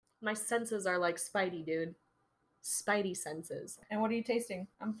My senses are like Spidey, dude. Spidey senses. And what are you tasting?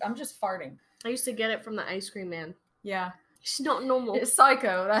 I'm just farting. I used to get it from the ice cream man. Yeah. It's not normal. It's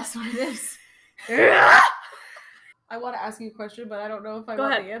Psycho, that's what it is. I want to ask you a question, but I don't know if I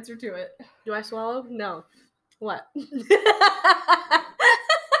want the answer to it. Do I swallow? No. What?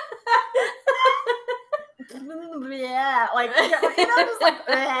 Yeah, like, you know, just like,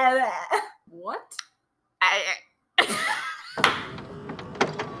 what?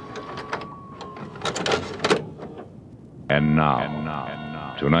 And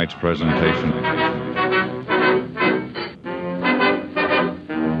now, tonight's presentation.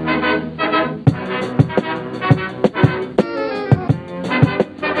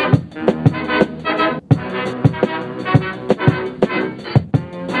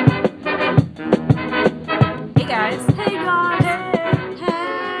 Hey guys. Hey guys.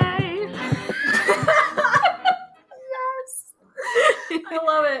 Hey. Yes. I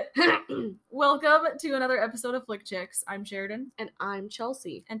love it. Welcome to another episode of Flick Chicks. I'm Sheridan. And I'm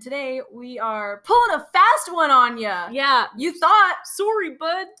Chelsea. And today we are pulling a fast one on ya. Yeah. You thought Sorry,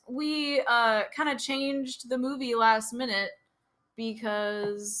 bud. we kind of changed the movie last minute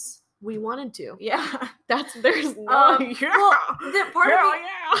because We wanted to. yeah. There's no Well, the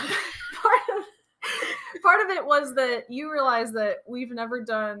part of it was that you realized that we've never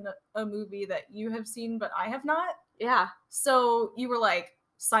done a movie that you have seen but I have not. Yeah. So you were like,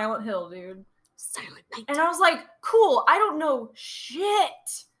 Silent Hill, dude. Silent Night. And I was like, cool, I don't know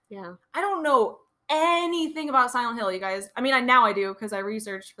shit. Yeah. I don't know anything about Silent Hill, you guys. I mean, now I do because I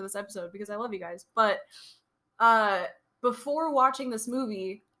researched for this episode because I love you guys. But before watching this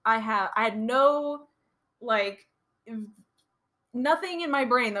movie, I had no, like, nothing in my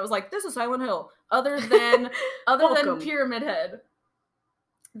brain that was like, this is Silent Hill, other than Pyramid Head.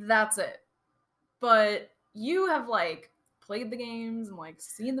 That's it. But you have, like, played the games and, like,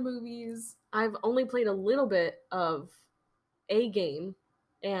 seen the movies. I've only played a little bit of a game,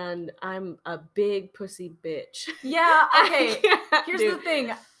 and I'm a big pussy bitch. Yeah, okay. Here's the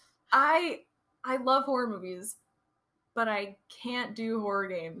thing. I love horror movies, but I can't do horror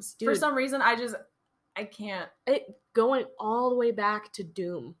games. Dude. For some reason, I can't. Going all the way back to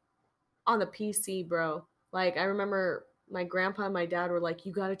Doom on the PC, bro. Like, I remember my grandpa and my dad were like,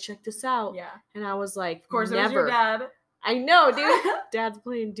 you gotta check this out. Yeah. And I was like, Of course, never. it was your dad. I know, dude. Dad's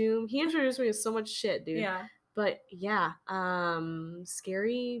playing Doom. He introduced me to so much shit, dude. Yeah. But yeah,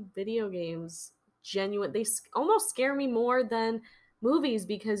 scary video games, genuine. They almost scare me more than movies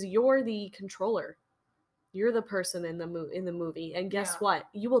because you're the controller. You're the person in the movie, and guess what?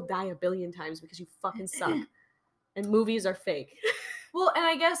 You will die a billion times because you fucking suck. And movies are fake. Well, and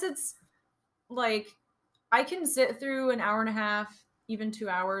I guess it's like I can sit through an hour and a half, even 2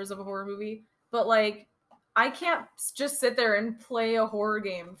 hours of a horror movie, but like I can't just sit there and play a horror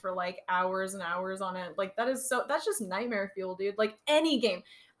game for like hours and hours on it. Like that's just nightmare fuel, dude. Like any game.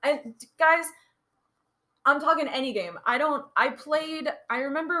 Guys, I'm talking any game. I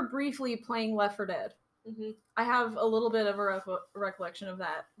remember briefly playing Left 4 Dead. Mm-hmm. I have a little bit of a recollection of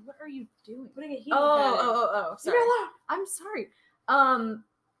that. What are you doing? Putting a heat Oh, sorry. I'm sorry.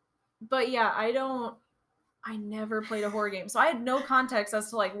 But yeah, I never played a horror game. So I had no context as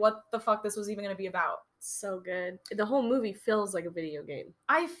to like what the fuck this was even going to be about. So good. The whole movie feels like a video game.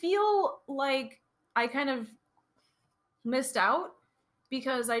 I feel like I kind of missed out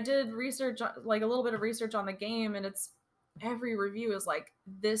because I did research, like a little bit of research on the game, and every review is like,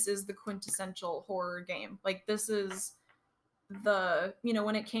 this is the quintessential horror game. Like, this is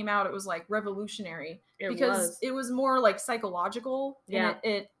when it came out, it was like revolutionary because it was more like psychological. Yeah.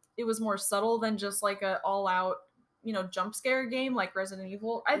 And it was more subtle than just like a all out, jump scare game like Resident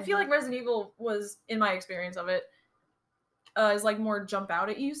Evil. I feel like Resident Evil was, in my experience of it, is like more jump out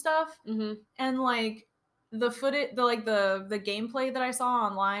at you stuff. Mm-hmm. And like the footage, the gameplay that I saw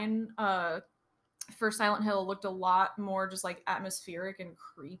online, for Silent Hill looked a lot more just like atmospheric and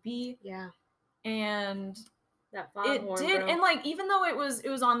creepy. Yeah. And that it did, and like even though it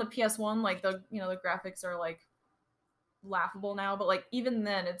was on the PS1, like the graphics are like laughable now, but like even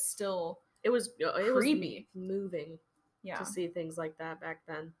then it was creepy. Moving. Yeah. To see things like that back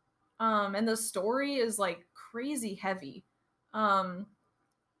then. And the story is like crazy heavy. So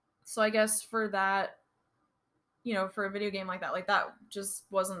I guess for that, for a video game like that just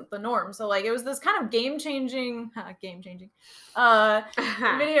wasn't the norm. So like it was this kind of game-changing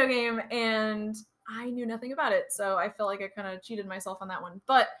video game, and I knew nothing about it. So I felt like I kind of cheated myself on that one.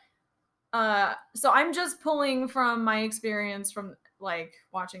 But so I'm just pulling from my experience from like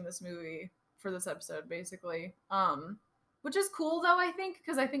watching this movie for this episode, basically. Which is cool though, I think,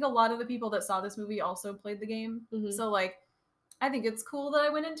 because I think a lot of the people that saw this movie also played the game. Mm-hmm. So like I think it's cool that I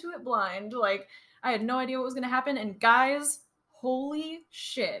went into it blind. Like, I had no idea what was going to happen. And guys, holy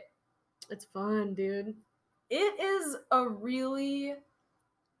shit. It's fun, dude. It is a really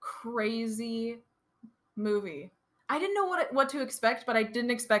crazy movie. I didn't know what to expect, but I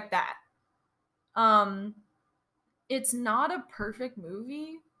didn't expect that. It's not a perfect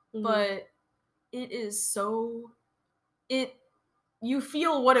movie, but it is so you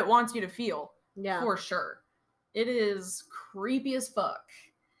feel what it wants you to feel. Yeah. For sure. It is creepy as fuck.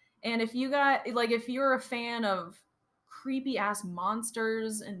 And if you're a fan of creepy ass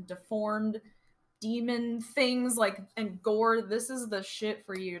monsters and deformed demon things and gore, this is the shit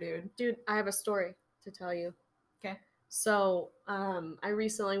for you, dude. Dude, I have a story to tell you. Okay. So, I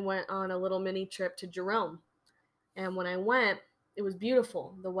recently went on a little mini trip to Jerome. And when I went, it was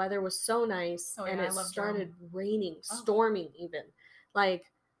beautiful. The weather was so nice. Oh, yeah, and I it love started Jerome. raining, storming even. Like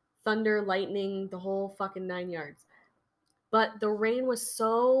thunder, lightning, the whole fucking 9 yards. But the rain was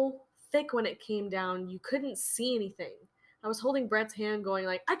so thick when it came down, you couldn't see anything. I was holding Brett's hand going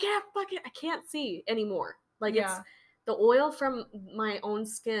like, I can't see anymore. Like Yeah. it's the oil from my own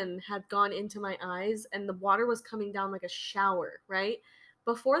skin had gone into my eyes and the water was coming down like a shower, right?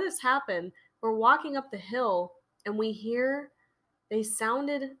 Before this happened, we're walking up the hill and they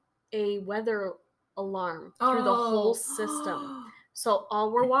sounded a weather alarm through the whole system. So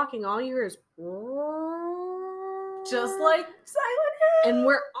all you hear is just like Silent Hill. And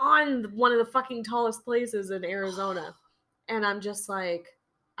we're on one of the fucking tallest places in Arizona. And I'm just like,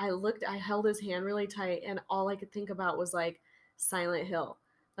 I held his hand really tight and all I could think about was like Silent Hill.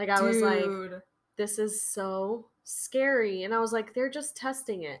 Like I was like, this is so scary. And I was like, they're just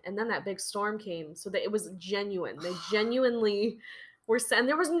testing it. And then that big storm came. So that it was genuine. They genuinely and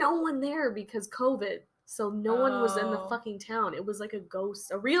there was no one there because COVID. So no one was in the fucking town. It was like a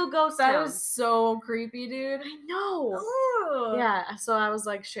real ghost town. That was so creepy, dude. I know. Ugh. Yeah, so I was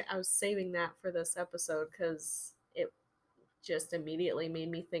like, shit, I was saving that for this episode because it just immediately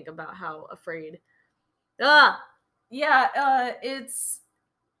made me think about how afraid. Yeah, it's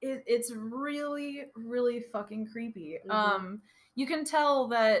really, really fucking creepy. Mm-hmm. You can tell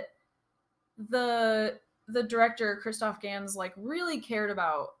that the director Christoph Gans really cared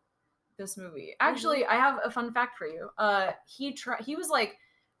about this movie. Actually, I have a fun fact for you. He was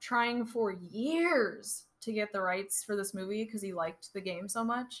trying for years to get the rights for this movie because he liked the game so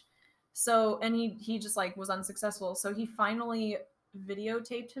much. So, and he just was unsuccessful. So he finally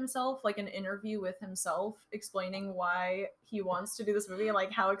videotaped himself, an interview with himself, explaining why he wants to do this movie and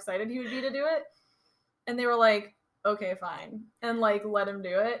how excited he would be to do it. And they were like, okay, fine. And let him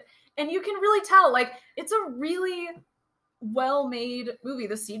do it. And you can really tell, it's a really well-made movie.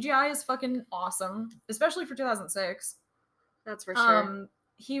 The CGI is fucking awesome, especially for 2006. That's for sure.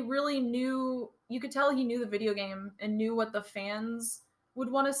 He really knew, you could tell he knew the video game and knew what the fans would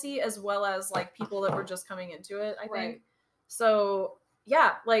want to see, as well as people that were just coming into it, I think. So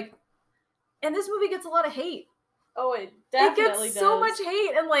yeah, and this movie gets a lot of hate. Oh, it definitely gets so much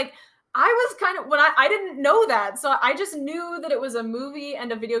hate. And I was kind of, when I didn't know that, so I just knew that it was a movie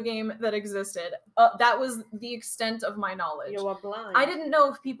and a video game that existed. That was the extent of my knowledge. You were blind. I didn't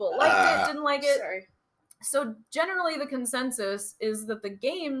know if people liked it, didn't like it. Sorry. So generally the consensus is that the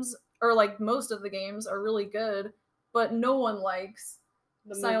games, or most of the games, are really good, but no one likes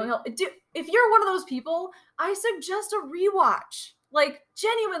Silent Hill. If you're one of those people, I suggest a rewatch.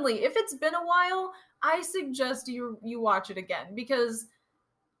 Genuinely, if it's been a while, I suggest you watch it again, because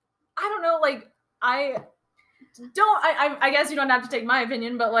I don't know, I guess you don't have to take my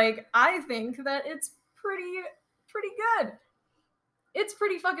opinion, but I think that it's pretty good. It's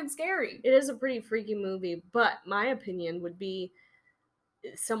pretty fucking scary. It is a pretty freaky movie, but my opinion would be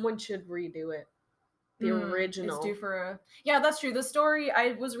someone should redo it. The original. It's due for a... Yeah, that's true. The story,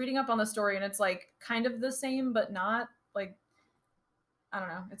 I was reading up on the story, and it's kind of the same, but not. I don't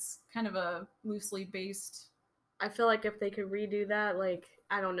know. It's kind of a loosely based... I feel like if they could redo that,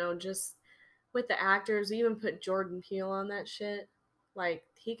 I don't know, just with the actors, even put Jordan Peele on that shit,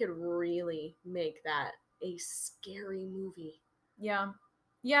 he could really make that a scary movie. Yeah.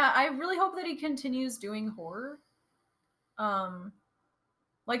 Yeah, I really hope that he continues doing horror.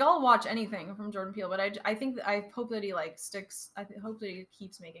 I'll watch anything from Jordan Peele, but I hope that he sticks. I hope that he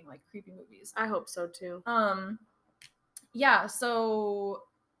keeps making creepy movies. I hope so too. Yeah. So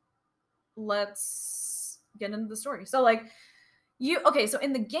let's get into the story. So so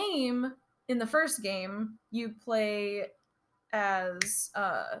in the game, in the first game, you play as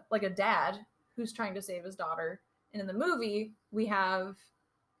a dad who's trying to save his daughter, and in the movie we have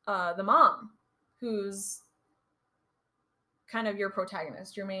the mom, who's kind of your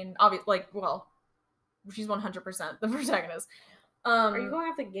protagonist, your main, obvious, she's 100% the protagonist. Are you going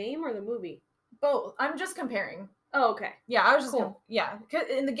off the game or the movie? Both. I'm just comparing. Oh, okay. Yeah, I was just Cool. yeah. 'Cause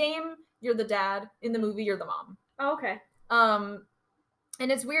in the game, you're the dad. In the movie, you're the mom. Oh, okay.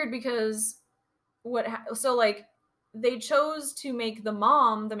 And it's weird because so like they chose to make the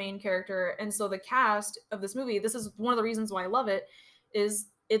mom the main character, and so the cast of this movie, this is one of the reasons why I love it, is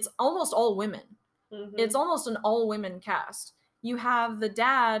it's almost all women. Mhm. It's almost an all women cast. You have the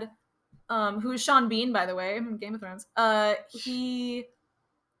dad, who is Sean Bean, by the way, from Game of Thrones. He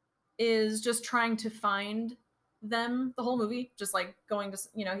is just trying to find them the whole movie, just like going to,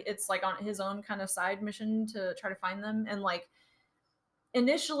 it's like on his own kind of side mission to try to find them. And like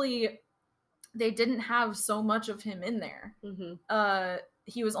initially they didn't have so much of him in there. Mhm.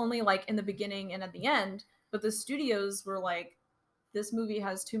 He was only like in the beginning and at the end, but the studios were like, this movie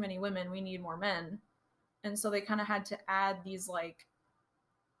has too many women, we need more men. And so they kind of had to add these like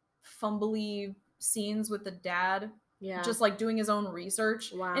fumbly scenes with the dad, Yeah. just like doing his own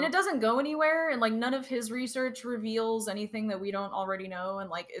research. Wow. And it doesn't go anywhere, and like none of his research reveals anything that we don't already know, and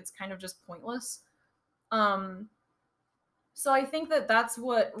like it's kind of just pointless. So I think that that's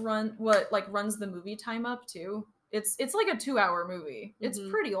what runs the movie time up too. It's like a 2-hour movie. It's Mhm.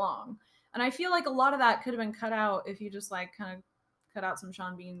 pretty long. And I feel like a lot of that could have been cut out if you just like kind of cut out some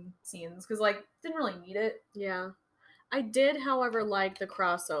Sean Bean scenes, because like didn't really need it. Yeah. I did, however, like the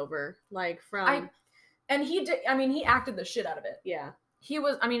crossover, like from And he did, I mean, he acted the shit out of it. yeah. He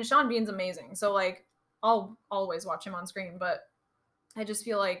was, I mean, Sean Bean's amazing, so like I'll always watch him on screen, but I just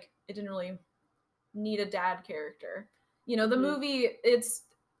feel like it didn't really need a dad character. The Mhm.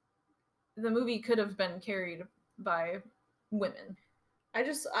 the movie could have been carried by women. I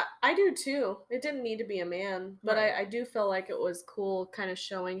do too. It didn't need to be a man, but Right. I do feel like it was cool, kind of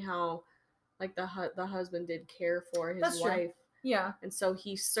showing how, like the husband did care for his That's true. wife, Yeah, and so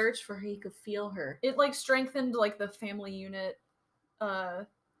he searched for her. He could feel her. it like strengthened like the family unit, bond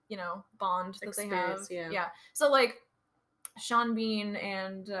that they have. Experience, Yeah. So like Sean Bean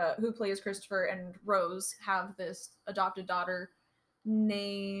and who plays Christopher, and Rose have this adopted daughter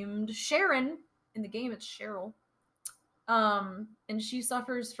named Sharon. In the game, it's Cheryl. And she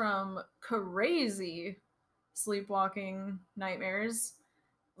suffers from crazy sleepwalking nightmares.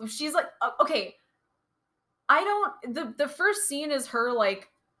 She's like, okay, the first scene is her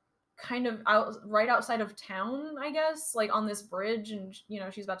like kind of right outside of town, I guess, like on this bridge, and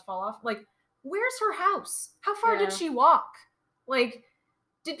she's about to fall off. Like, where's her house? How far did Yeah. she walk? Like,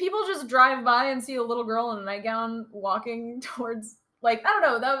 did people just drive by and see a little girl in a nightgown walking towards, like, I don't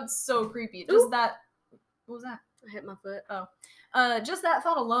know, that was so creepy. Just Ooh. that, what was that? I hit my foot. Just that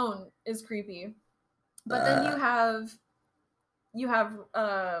thought alone is creepy. But then you have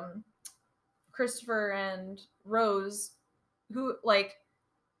Christopher and Rose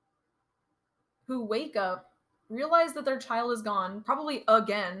who wake up, realize that their child is gone, probably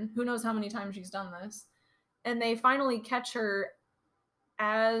again, who knows how many times she's done this, and they finally catch her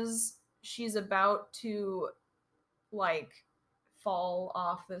as she's about to like fall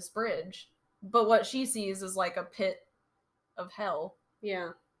off this bridge. But what she sees is like a pit of hell. Yeah.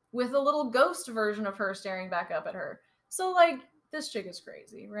 With a little ghost version of her staring back up at her. So like, this chick is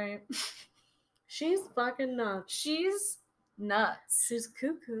crazy, right? She's fucking nuts. She's nuts. She's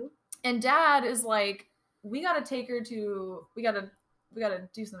cuckoo. And dad is like, we gotta take her to, we gotta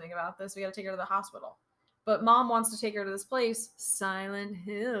do something about this. We gotta take her to the hospital. But mom wants to take her to this place, Silent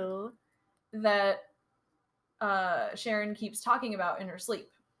Hill, that Sharon keeps talking about in her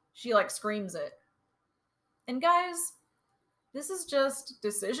sleep. She like screams it. And guys, this is just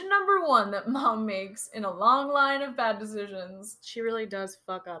decision number 1 that mom makes in a long line of bad decisions. She really does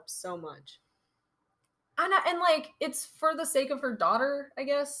fuck up so much. And like, it's for the sake of her daughter, I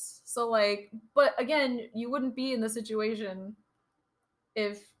guess. So like, but again, you wouldn't be in the situation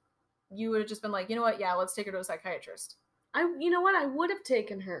if you would have just been like, you know what, yeah, let's take her to a psychiatrist. You know what? I would have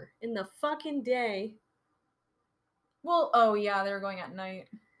taken her in the fucking day. Well, oh yeah, they were going at night.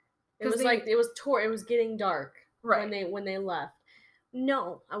 It was getting dark. Right. When they left.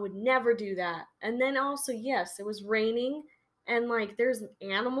 No, I would never do that. And then also, yes, it was raining, and like there's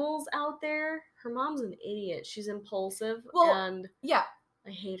animals out there. Her mom's an idiot. She's impulsive, and yeah,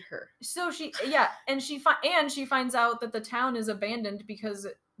 I hate her. So she finds out that the town is abandoned because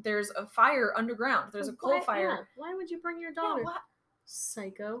there's a fire underground. There's a coal fire. Yeah. Why would you bring your daughter? Yeah, what?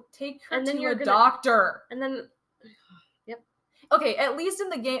 Psycho. Take her to a doctor. And then yep. Okay, at least in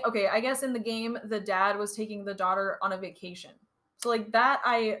the game, okay, I guess in the game, the dad was taking the daughter on a vacation. So, like, that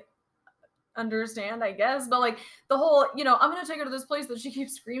I understand, I guess. But, like, the whole, I'm going to take her to this place that she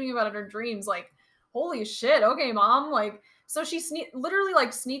keeps screaming about in her dreams. Like, holy shit, okay, mom. Like, so she literally,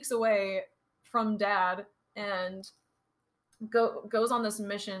 like, sneaks away from dad and goes on this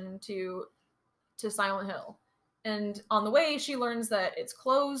mission to Silent Hill. And on the way, she learns that it's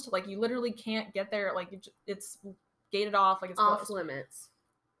closed. Like, you literally can't get there. Like, it's gated off. Like, it's Off closed. limits.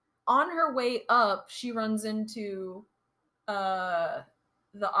 On her way up, she runs into the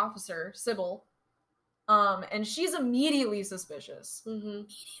officer, Sybil. And she's immediately suspicious. Mm-hmm. Immediately.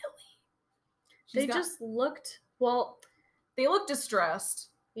 They just looked, well... They look distressed.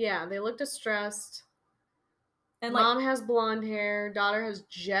 Yeah, they look distressed. And Mom has blonde hair, daughter has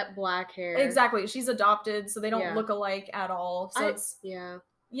jet black hair. Exactly. She's adopted, so they don't look alike at all. So it's yeah.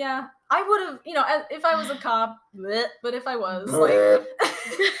 I would have, if I was a cop, but if I was like,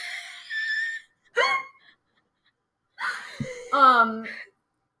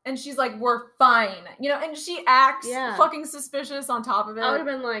 and she's like, we're fine, and she acts fucking suspicious on top of it. I would have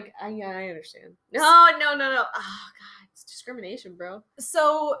been like, I understand. No. Oh God, it's discrimination, bro.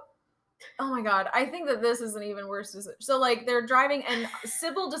 So. Oh my god, I think that this is an even worse decision. So, like, they're driving, and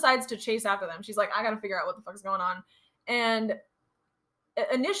Sybil decides to chase after them. She's like, I gotta figure out what the fuck's going on. And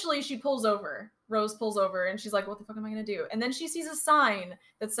initially, she pulls over. Rose pulls over, and she's like, what the fuck am I gonna do? And then she sees a sign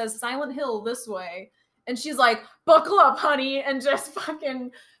that says Silent Hill this way. And she's like, buckle up, honey, and just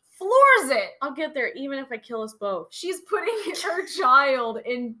fucking floors it. I'll get there, even if I kill us both. She's putting her child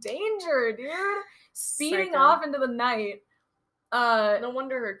in danger, dude. Speeding off into the night. No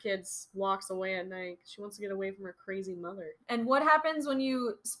wonder her kid walks away at night. She wants to get away from her crazy mother. And what happens when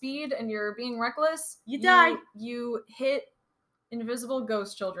you speed and you're being reckless? You die. You hit invisible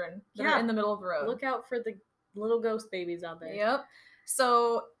ghost children that are in the middle of the road. Look out for the little ghost babies out there. Yep.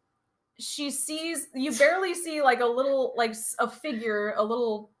 So you barely see like a little, like a figure, a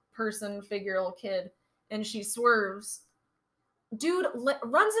little person figure, a little kid, and she swerves. Dude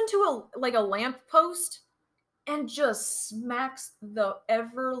runs into a lamp post and just smacks the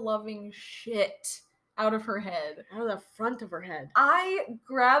ever-loving shit out of her head. Out of the front of her head. I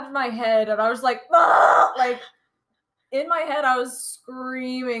grabbed my head and I was like, ah! Like, in my head I was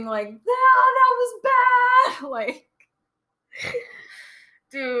screaming like, that was bad! Like,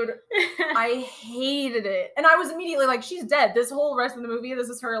 dude, I hated it. And I was immediately like, she's dead. This whole rest of the movie, this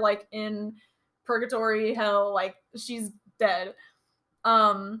is her, like, in purgatory, hell, like, she's dead.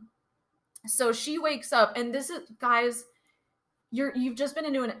 So she wakes up, and this is, guys, you've just been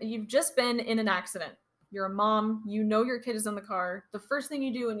in an accident. You're a mom, your kid is in the car. The first thing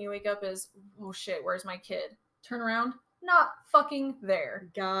you do when you wake up is, oh shit, where's my kid? Turn around, not fucking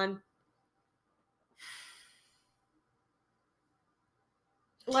there. Gone.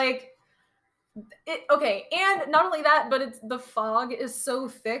 Like, okay, and not only that, but the fog is so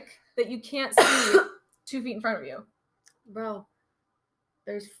thick that you can't see 2 feet in front of you. Bro,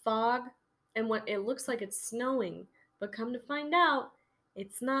 there's fog. And what it looks like it's snowing, but come to find out,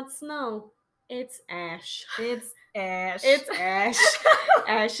 it's not snow. It's ash. It's ash. It's ash.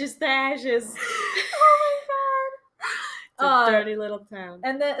 Ashes to ashes. Oh my god. It's a dirty little town.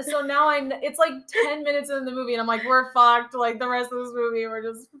 And then so now it's like 10 minutes in the movie, and I'm like, we're fucked. Like, the rest of this movie, we're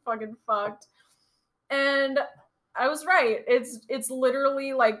just fucking fucked. And I was right. It's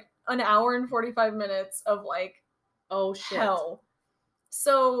literally like an hour and 45 minutes of like, oh shit, hell.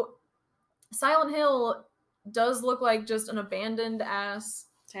 So Silent Hill does look like just an abandoned ass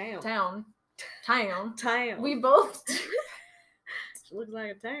town. We both do. It looks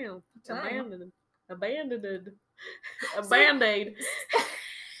like a town. Abandoned. A Say, Band-Aid.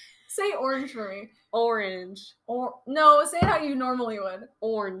 Say orange for me. Orange. No, say it how you normally would.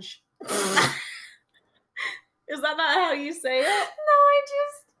 Orange. Is that not how you say it?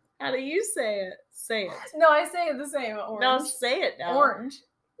 No, How do you say it? Say it. No, I say it the same. Orange. No, say it now. Orange.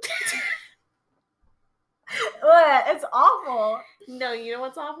 It's awful. No, you know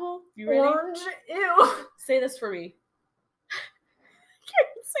what's awful? You ready? Orange. Ew. Say this for me. I can't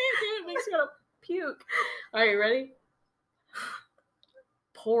say it, dude. It makes me want to puke. Are you ready?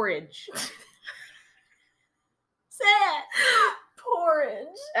 Porridge. Say it. Porridge.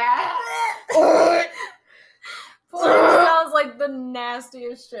 Porridge sounds like the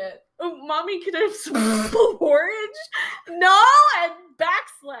nastiest shit. Oh, mommy, can I have some porridge? No, and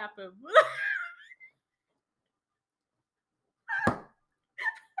backslap him.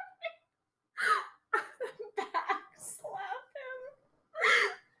 Backslap him.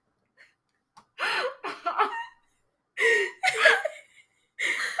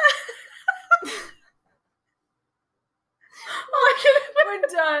 We're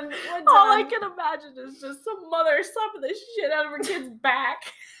done. All I can imagine is just some mother slapping the shit out of her kid's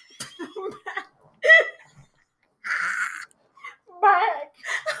back. Back.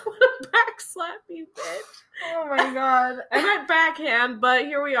 I want to backslap you, bitch. Oh my god. I meant backhand, but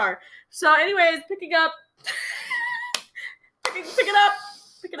here we are. So anyways, picking up Pick it up.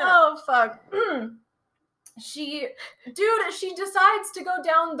 Pick it up. Oh fuck. She decides to go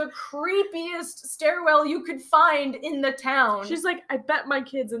down the creepiest stairwell you could find in the town. She's like, I bet my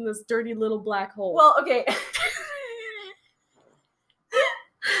kid's in this dirty little black hole. well, okay.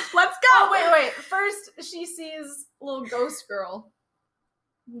 let's go. Oh, wait. First, she sees little ghost girl.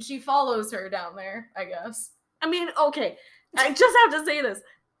 And she follows her down there, I guess. I mean, okay. I just have to say this.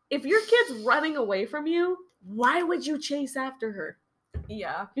 If your kid's running away from you, why would you chase after her?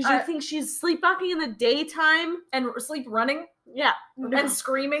 Yeah. Because you think she's sleepwalking in the daytime? And sleep running Yeah. and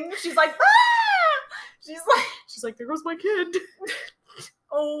screaming. She's like, ah! She's like, there goes my kid.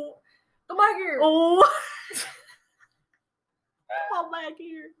 Oh, come back here. Oh. Come back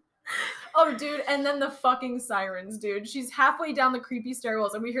here. Oh, dude, and then the fucking sirens, dude. She's halfway down the creepy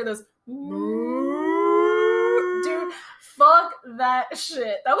stairwells, and we hear this. Dude, fuck that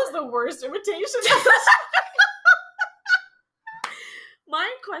shit. That was the worst imitation. My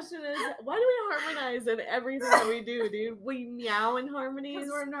question is, why do we harmonize in everything that we do, dude? We meow in harmonies. Because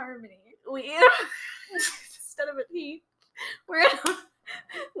we're in harmony. We instead of a he, we're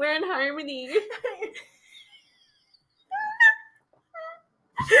in harmony.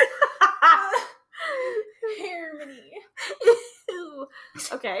 Harmony.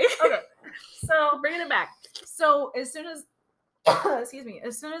 Okay. So Bringing it back. So as soon as as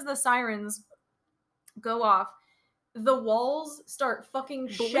soon as the sirens go off, the walls start fucking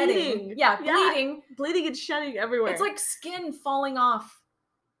shedding. Bleeding. Yeah, Yeah. bleeding. Bleeding and shedding everywhere. It's like skin falling off.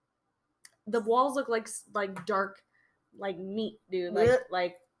 the walls look like dark, like meat, dude.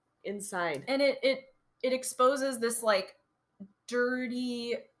 Like inside. And it exposes this like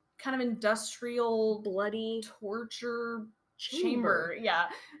dirty kind of industrial Bloody torture chamber. chamber. Yeah.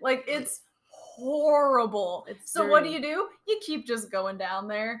 Like it's horrible. It's so what do? dirty. You keep just going down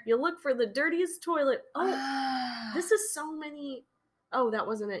there. You look for the dirtiest toilet. Oh, this is so many. Oh, that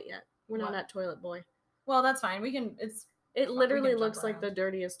wasn't it yet. We're not What? at Toilet Boy. Well, that's fine. We can It we literally can jump looks like the around.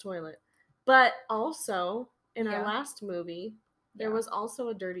 dirtiest toilet. But also, in Yeah. our last movie, there Yeah. was also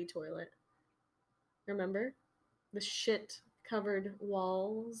a dirty toilet. Remember? The shit-covered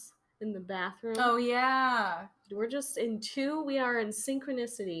walls in the bathroom. Oh yeah. We're just in two. We are in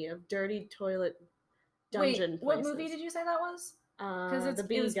synchronicity of dirty toilet dungeon Wait, what places. movie did you say that was? Because The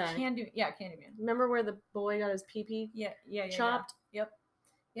bee guy. Candyman. Remember where the boy got his pee-pee Yeah. chopped? Yep.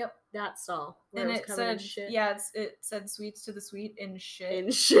 That stall. Where And it it was covered in said, shit. it said sweets to the sweet in shit.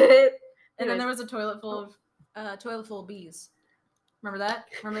 In shit. And then Anyways. there was a toilet full of bees. Remember that?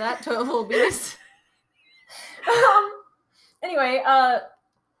 Toilet full of bees. Anyway,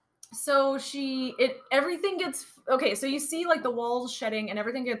 so everything gets okay. So you see like the walls shedding and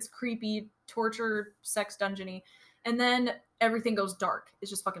everything gets creepy, torture, sex dungeony, and then everything goes dark. It's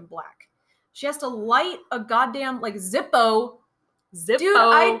just fucking black. She has to light a goddamn like Zippo. Dude,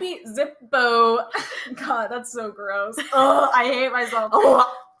 I'd be Zippo. God, that's so gross. Oh, I hate myself.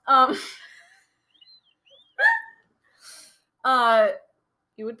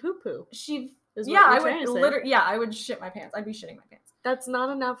 You would poo-poo. I would shit my pants. I'd be shitting my pants. That's not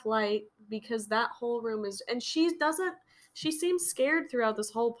enough light because that whole room is, and she seems scared throughout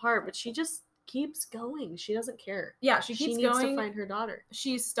this whole part, but she just keeps going. She doesn't care. Yeah, she keeps needs going. to find her daughter.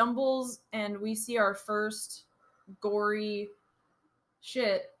 She stumbles and we see our first gory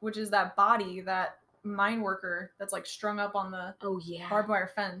shit, which is that body, that mine worker that's like strung up on the Oh yeah. barbed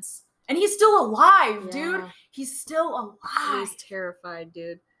wire fence. And he's still alive, dude. Yeah. He's still And alive. he's terrified,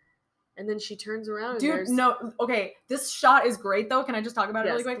 dude. And then she turns around and Dude, there's... no, okay. This shot is great though. Can I just talk about it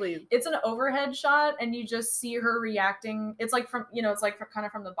Yes, really quick? please. It's an overhead shot and you just see her reacting. It's like kind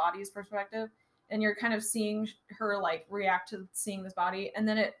of from the body's perspective. And you're kind of seeing her like react to seeing this body. And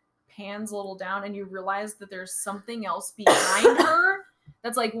then it pans a little down and you realize that there's something else behind her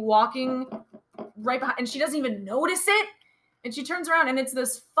that's like walking right behind, and she doesn't even notice it. And she turns around and it's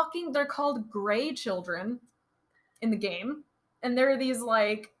this fucking, they're called gray children in the game. And they're these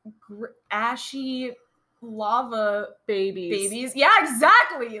like ashy lava babies. Yeah,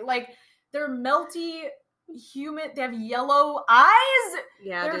 exactly. Like they're melty human. They have yellow eyes.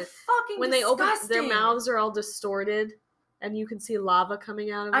 Yeah, They're dude. fucking When they open, their disgusting. mouths are all distorted, and you can see lava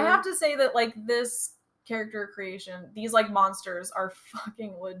coming out of them. I have to say that like this character creation, these like monsters are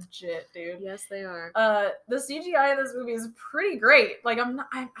fucking legit, dude. Yes, they are. The CGI in this movie is pretty great. Like I'm not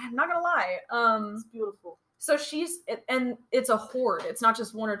gonna lie. It's beautiful. So and it's a horde. It's not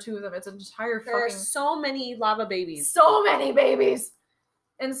just one or two of them. It's an entire There are fucking so many lava babies. so many babies.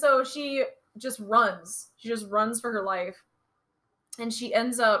 And so she just runs. She just runs for her life. And she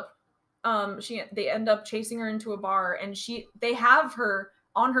ends up they end up chasing her into a bar, and they have her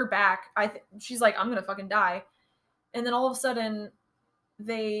on her back. She's like, I'm gonna fucking die. And then all of a sudden,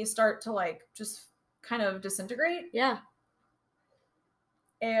 they start to like just kind of disintegrate. Yeah.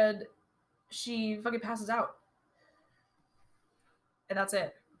 And she fucking passes out. And that's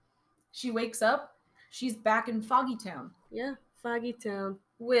it. She wakes up. She's back in Foggy Town. Yeah. Foggy Town.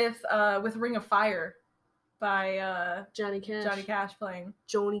 With Ring of Fire by Johnny Cash. Johnny Cash playing.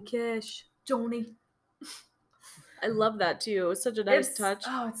 Johnny Cash. Johnny. I love that too. It was such a nice touch.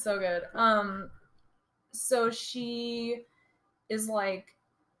 Oh, it's so good. So she is like,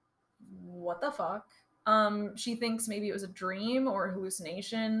 what the fuck? She thinks maybe it was a dream or a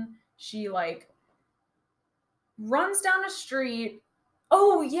hallucination. She like runs down a street.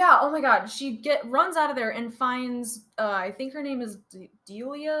 Oh yeah, oh my god. She runs out of there and finds I think her name is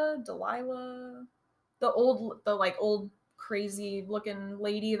Delilah, the old crazy looking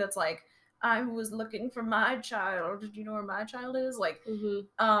lady that's like, I was looking for my child. Did you know where my child is? Like,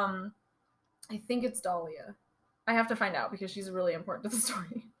 I think it's Dahlia. I have to find out because she's really important to the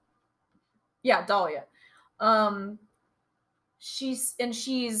story. Yeah, Dahlia. She's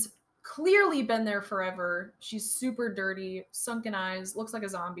clearly been there forever. She's super dirty, sunken eyes, looks like a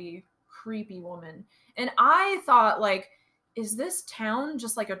zombie, creepy woman. And I thought, like, is this town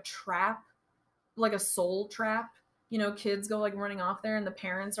just like a trap, like a soul trap? You know, kids go like running off there and the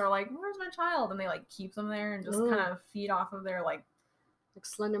parents are like, where's my child? And they like keep them there and just kind of feed off of their like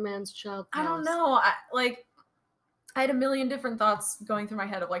Slender Man's child. I don't know. I had a million different thoughts going through my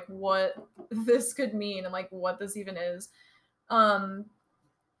head of like what this could mean and like what this even is.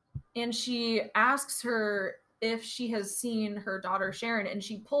 And she asks her if she has seen her daughter Sharon, and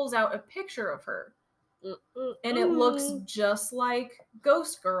she pulls out a picture of her. And it looks just like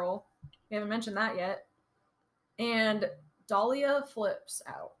Ghost Girl. We haven't mentioned that yet. And Dahlia flips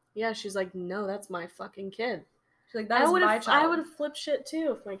out. Yeah, she's like, no, that's my fucking kid. She's like, that is my child. I would have flipped shit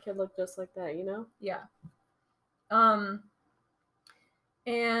too if my kid looked just like that, you know? Yeah.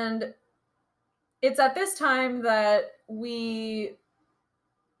 And it's at this time that we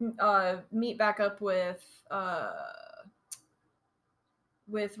meet back up with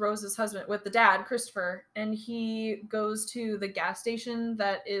Rose's husband, with the dad, Christopher, and he goes to the gas station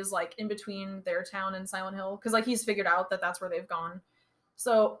that is like in between their town and Silent Hill, because like he's figured out that that's where they've gone.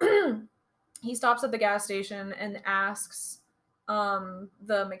 So he stops at the gas station and asks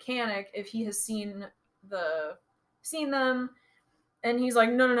the mechanic if he has seen them, and he's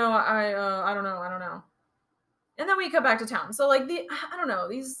like, no, I don't know. And then we come back to town. So like I don't know,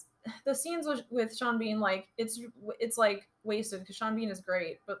 the scenes with Sean Bean, like it's like wasted because Sean Bean is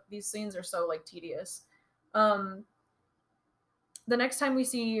great, but these scenes are so like tedious. The next time we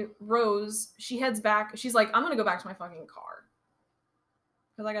see Rose, she heads back. She's like, I'm gonna go back to my fucking car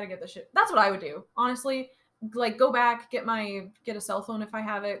because I gotta get this shit. That's what I would do, honestly. Like, go back, get a cell phone if I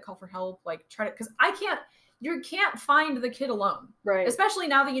have it, call for help, like try to, because you can't find the kid alone, right? Especially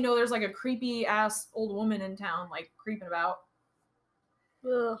now that you know there's like a creepy ass old woman in town like creeping about.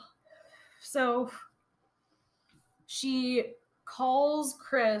 Ugh. So she calls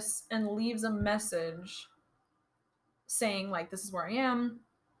Chris and leaves a message saying like, this is where I am.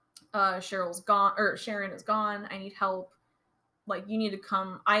 Cheryl's gone, or Sharon is gone. I need help. Like, you need to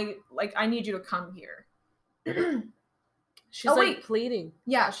come. I need you to come here. She's like pleading.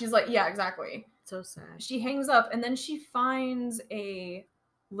 Yeah, she's like, yeah, exactly. So sad. She hangs up and then she finds a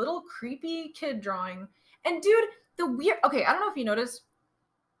little creepy kid drawing. And dude, okay, I don't know if you noticed,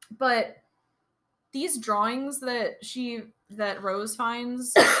 but these drawings that Rose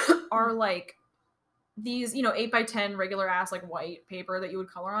finds are like these, 8x10 regular ass like white paper that you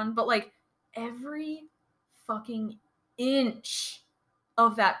would color on, but like every fucking inch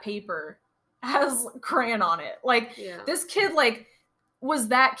of that paper has crayon on it. Like, This kid like was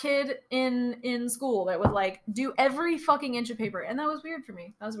that kid in school that would like do every fucking inch of paper, and that was weird for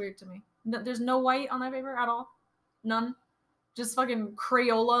me. That was weird to me. There's no white on that paper at all. None. Just fucking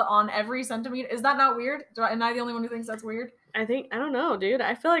Crayola on every centimeter. Is that not weird? Am I the only one who thinks that's weird? I don't know, dude.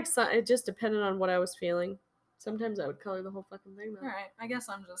 I feel like it just depended on what I was feeling. Sometimes I would color the whole fucking thing though. All right. I guess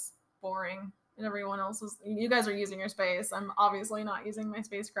I'm just boring. And everyone else you guys are using your space. I'm obviously not using my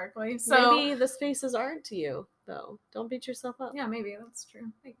space correctly. So maybe the spaces aren't to you, though. Don't beat yourself up. Yeah, maybe. That's true.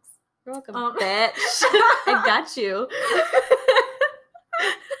 Thanks. You're welcome, bitch. I got you.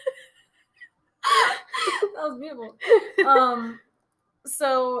 That was beautiful.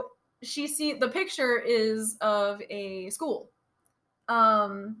 So the picture is of a school.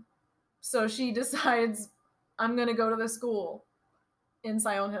 So she decides, I'm gonna go to the school in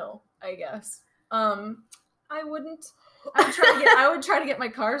Silent Hill, I guess. I would try to get my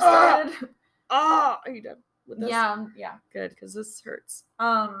car started. Are you done with this? Yeah. Good, because this hurts.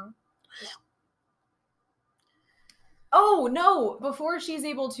 Oh no! Before she's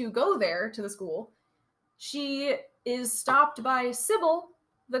able to go there to the school, she is stopped by Sybil,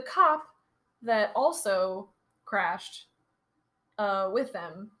 the cop that also crashed with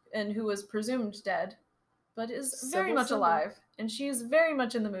them and who was presumed dead, but is very Sybil, much Sybil. alive. And she is very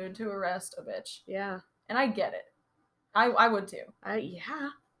much in the mood to arrest a bitch. Yeah. And I get it. I would too. Yeah.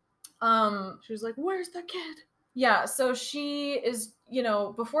 She was like, "Where's the kid?" Yeah, so she is,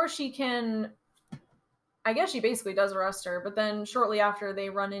 before she can, I guess she basically does arrest her, but then shortly after they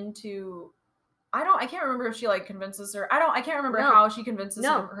run into, I can't remember if she like convinces her. I can't remember No. how she convinces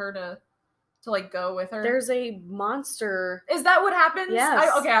No. her to like go with her. There's a monster. Is that what happens?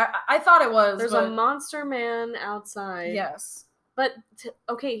 Yes. I thought it was. There's but... a monster man outside. Yes. But,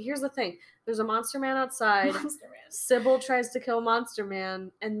 okay, here's the thing. There's a monster man outside. Monster Man. Sybil tries to kill Monster Man,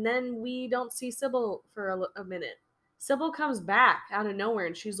 and then we don't see Sybil for a minute. Sybil comes back out of nowhere,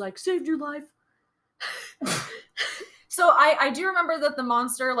 and she's like, "Saved your life." So I do remember that the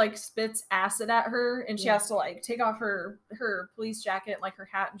monster like spits acid at her, and she has to like take off her police jacket, like her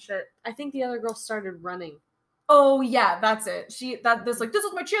hat and shit. I think the other girl started running. Oh yeah, that's it. This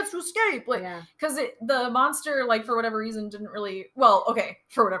is my chance to escape. Like, Yeah. because the monster, like, for whatever reason didn't really, well, okay,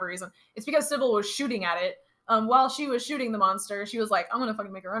 for whatever reason, it's because Sybil was shooting at it. While she was shooting the monster, she was like, I'm gonna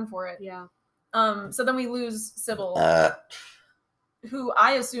fucking make a run for it. Yeah. So then we lose Sybil, who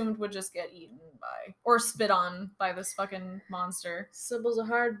I assumed would just get eaten by or spit on by this fucking monster. Sybil's a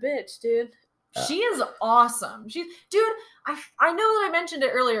hard bitch, dude. She is awesome. Dude, I know that I mentioned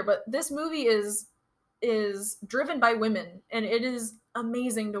it earlier, but this movie is driven by women, and it is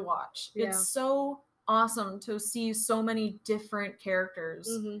amazing to watch. Yeah. It's so awesome to see so many different characters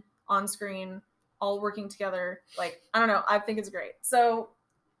on screen all working together. Like, I don't know, I think it's great. So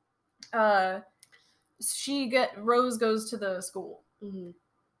Rose goes to the school,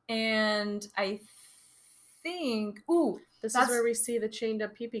 and I think this is where we see the chained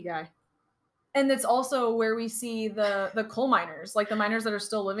up peepee guy. And it's also where we see the coal miners, like the miners that are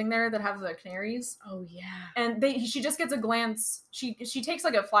still living there that have the canaries. Oh yeah. And she just gets a glance. She takes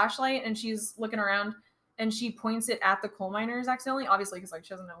like a flashlight and she's looking around, and she points it at the coal miners accidentally, obviously, because like she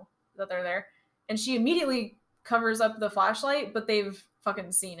doesn't know that they're there. And she immediately covers up the flashlight, but they've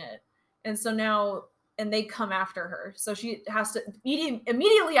fucking seen it. And so now, and they come after her. So she has to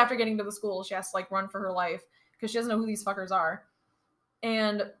immediately after getting to the school, she has to like run for her life because she doesn't know who these fuckers are.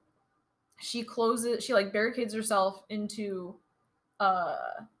 And she like barricades herself into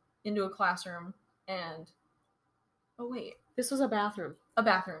a classroom, and this was a bathroom.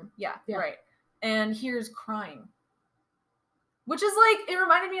 Yeah. Right. And here's crying, which is like, it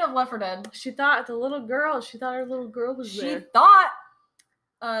reminded me of Left 4 Dead. She thought her little girl was there. She thought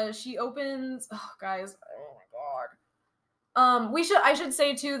she opens, oh guys, oh my god. I should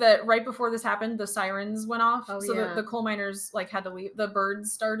say too that right before this happened, the sirens went off. The coal miners like had to leave. The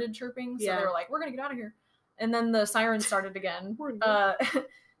birds started chirping, so they were like, "We're gonna get out of here." And then the sirens started again.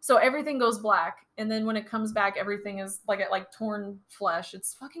 So everything goes black, and then when it comes back, everything is like torn flesh.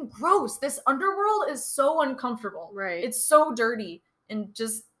 It's fucking gross. This underworld is so uncomfortable. Right. It's so dirty, and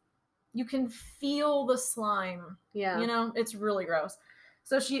just you can feel the slime. Yeah. You know, it's really gross.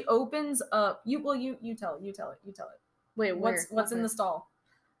 So she opens up. You tell it. Wait, what's in the stall?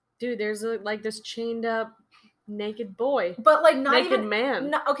 Dude, there's this chained up naked boy. But like not naked even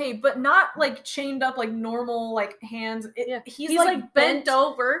man. Okay, but not like chained up like normal like hands. He's like bent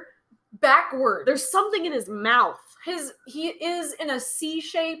over backward. There's something in his mouth. He is in a C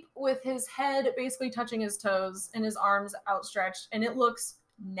shape with his head basically touching his toes and his arms outstretched, and it looks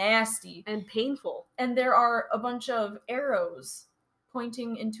nasty and painful. And there are a bunch of arrows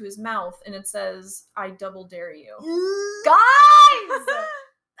pointing into his mouth, and it says, "I double dare you." Guys!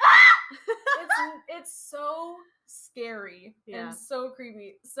 It's so scary and so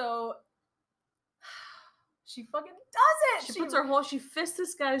creepy. So she fucking does it. She puts she fists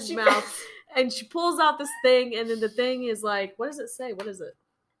this guy's mouth, and she pulls out this thing, and then the thing is like, what does it say? What is it?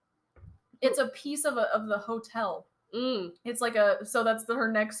 It's a piece of the hotel. It's like so that's her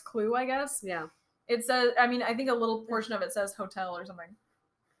next clue, I guess. Yeah. It says, I mean, I think a little portion of it says hotel or something.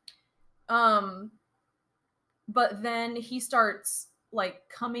 But then he starts like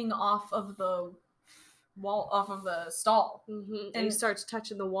coming off of the wall, off of the stall. And he starts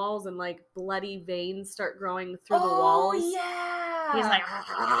touching the walls, and like bloody veins start growing through the walls. Oh yeah. He's like,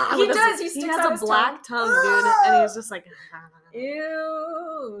 he does. He has a black tongue, dude, and he's just like,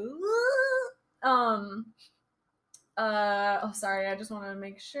 ew. Oh, sorry. I just want to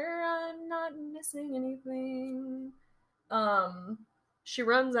make sure I'm not missing anything. She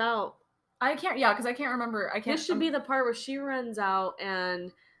runs out. I can't. Yeah, because I can't remember. This should be the part where she runs out,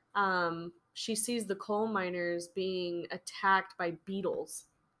 and she sees the coal miners being attacked by beetles.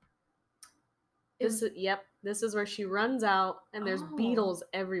 This is where she runs out and there's beetles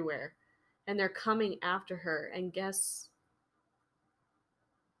everywhere. And they're coming after her. And guess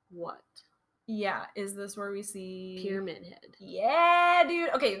what? Yeah, is this where we see Pyramid Head? Yeah, dude.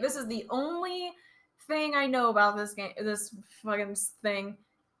 Okay, this is the only thing I know about this game. This fucking thing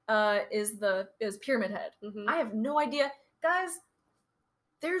is Pyramid Head. Mm-hmm. I have no idea, guys.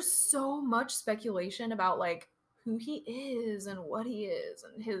 There's so much speculation about like who he is and what he is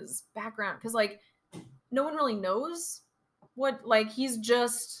and his background, because like no one really knows what, like, he's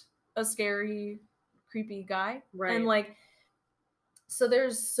just a scary, creepy guy, right? And like, so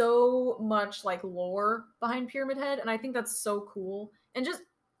there's so much like lore behind Pyramid Head, and I think that's so cool. And just,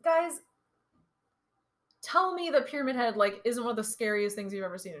 guys, tell me that Pyramid Head like isn't one of the scariest things you've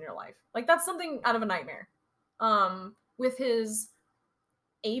ever seen in your life. Like, that's something out of a nightmare. With his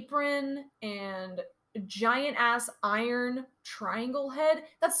apron and giant ass iron triangle head,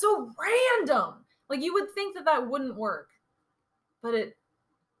 that's so random. Like, you would think that that wouldn't work, but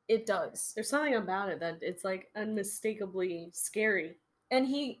it does. There's something about it that it's like unmistakably scary. And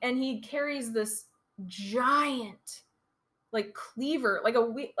he carries this giant like cleaver, like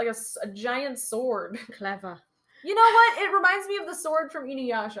a giant sword. Clever. You know what? It reminds me of the sword from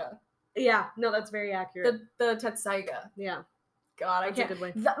Inuyasha. Yeah, no, that's very accurate. The Tetsaiga. Yeah. God, that's I can't. a good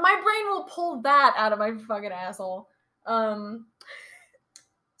way. My brain will pull that out of my fucking asshole.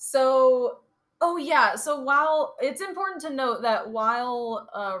 So, oh yeah. So while it's important to note that while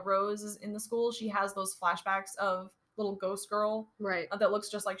Rose is in the school, she has those flashbacks of little ghost girl, right? That looks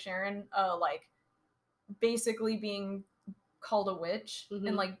just like Sharon, like basically being called a witch, mm-hmm.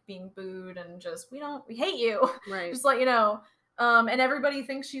 and like being booed and just we hate you, right? Just let you know. And everybody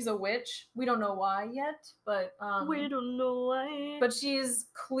thinks she's a witch. We don't know why yet, but we don't know why. But she's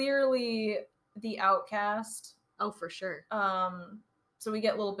clearly the outcast. Oh, for sure. So we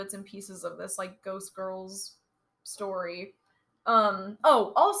get little bits and pieces of this like Ghost Girls story.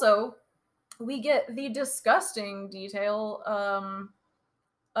 Oh, also we get the disgusting detail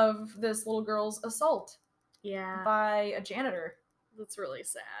of this little girl's assault. Yeah. By a janitor. That's really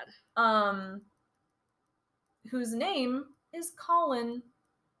sad. Whose name is Colin,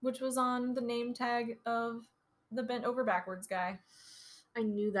 which was on the name tag of the bent over backwards guy. I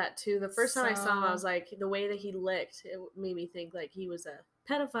knew that too. The first time I saw him, I was like, the way that he licked, it made me think like he was a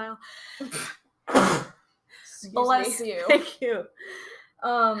pedophile. Bless you. Thank you.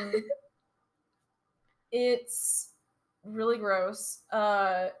 It's really gross.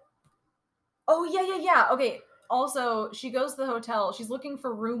 Oh, yeah. Okay. Also, she goes to the hotel. She's looking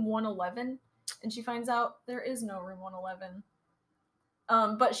for room 111, and she finds out there is no room 111.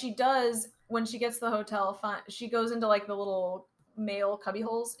 But she does, when she gets to the hotel, she goes into, like, the little mail cubby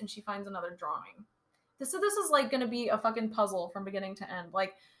holes, and she finds another drawing. So this is, like, gonna be a fucking puzzle from beginning to end.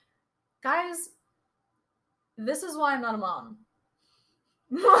 Like, guys, this is why I'm not a mom.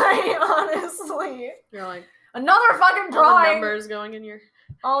 Like, honestly. You're like, another fucking drawing! All the numbers going in your...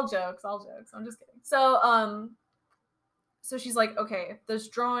 All jokes. I'm just kidding. So, so she's like, okay, this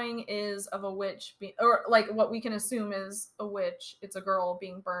drawing is of a witch, or like what we can assume is a witch. It's a girl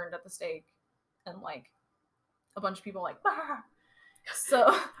being burned at the stake, and like a bunch of people like, bah!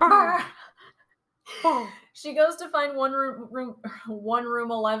 So bah! She goes to find one room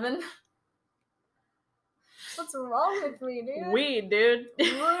 11. What's wrong with me, dude? Weed, dude.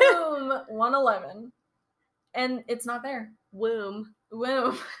 Room 111, and it's not there. Womb.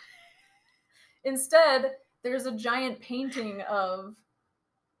 Instead, there's a giant painting of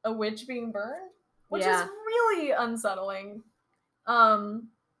a witch being burned, which is really unsettling.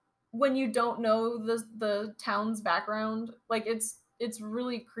 When you don't know the town's background, like it's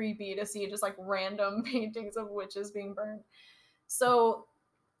really creepy to see just like random paintings of witches being burned. So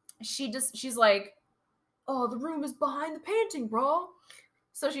she's like, oh, the room is behind the painting, bro.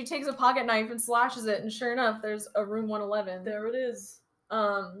 So she takes a pocket knife and slashes it, and sure enough, there's a room 111. There it is.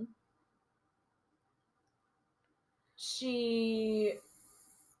 She...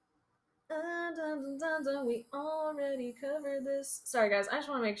 we already covered this. Sorry, guys. I just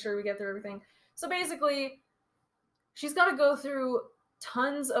want to make sure we get through everything. So basically, she's got to go through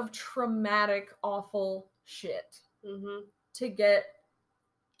tons of traumatic, awful shit to get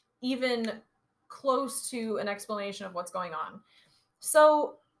even close to an explanation of what's going on.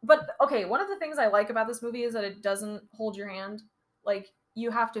 So, but, okay, one of the things I like about this movie is that it doesn't hold your hand. Like,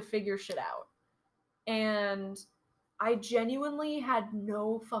 you have to figure shit out. And I genuinely had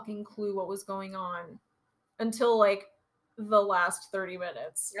no fucking clue what was going on until, like, the last 30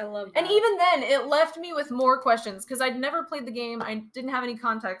 minutes. I love that. And even then, it left me with more questions, because I'd never played the game. I didn't have any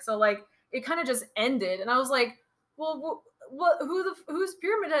context. So, like, it kind of just ended, and I was like, well, who's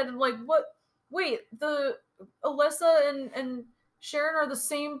Pyramid Head? And like, what? Wait, the Alyssa and Sharon are the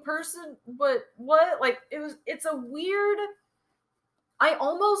same person, but what? Like, it's a weird. I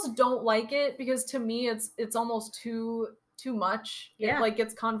almost don't like it because to me it's almost too much. Yeah. It like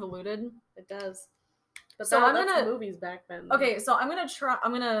gets convoluted. It does. But So that's I'm gonna- the movies back then. though. Okay, so I'm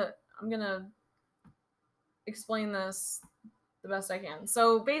gonna explain this the best I can.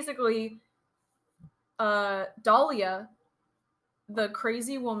 So basically, Dahlia, the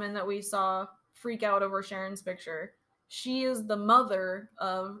crazy woman that we saw freak out over Sharon's picture, she is the mother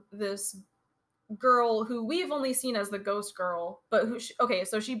of this girl who we've only seen as the ghost girl, but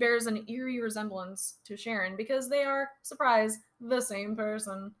so she bears an eerie resemblance to Sharon because they are, surprise, the same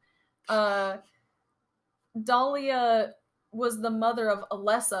person. Dahlia was the mother of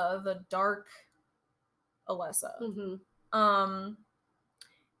Alessa, the dark Alessa. Mm-hmm.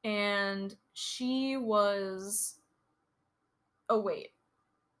 And she was. Oh wait.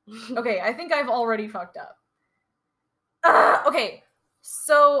 Okay, I think I've already fucked up. Okay,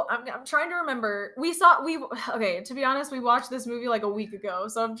 so I'm trying to remember. Okay, to be honest, we watched this movie like a week ago,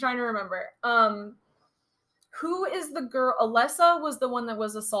 so I'm trying to remember. Who is the girl? Alessa was the one that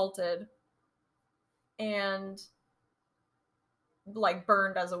was assaulted and like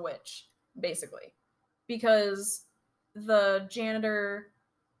burned as a witch, basically, because the janitor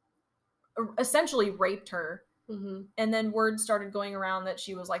essentially raped her. Mm-hmm. And then word started going around that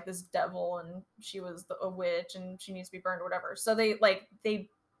she was like this devil and she was a witch and she needs to be burned or whatever. So they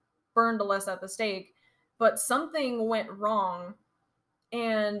burned Alessa at the stake, but something went wrong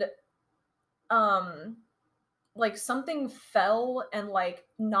and like something fell and like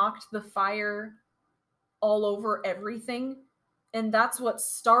knocked the fire all over everything, and that's what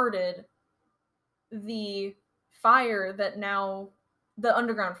started the fire that now the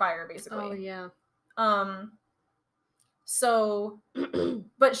underground fire basically. Oh yeah. So,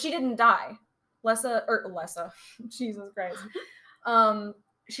 but she didn't die. Lessa, Jesus Christ.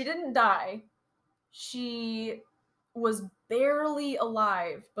 She didn't die. She was barely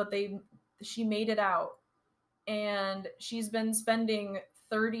alive, but she made it out. And she's been spending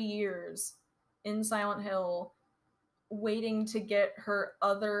 30 years in Silent Hill waiting to get the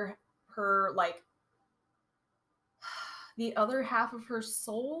other half of her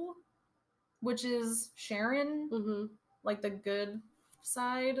soul, which is Sharon. Mm-hmm. Like the good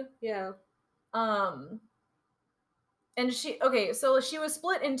side. Yeah. And so she was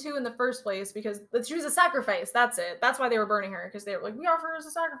split in two in the first place because she was a sacrifice. That's it. That's why they were burning her, because they were like, we offer her as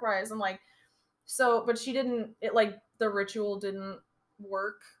a sacrifice. And like, so, but she didn't, the ritual didn't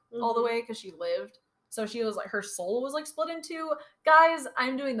work all the way because she lived. So she was like, her soul was like split in two. Guys,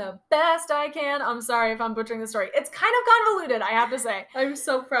 I'm doing the best I can. I'm sorry if I'm butchering the story. It's kind of convoluted, I have to say. I'm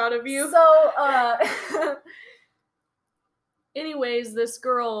so proud of you. So, anyways, this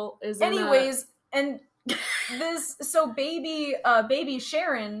girl is baby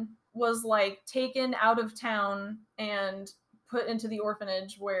Sharon was like taken out of town and put into the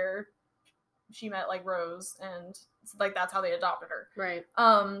orphanage where she met like Rose, and like that's how they adopted her. Right.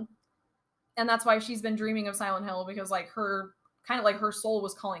 And that's why she's been dreaming of Silent Hill, because like her soul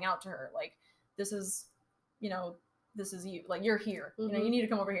was calling out to her like, this is you, like you're here. Mm-hmm. You need to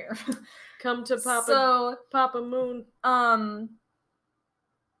come over here. Come to Papa Moon.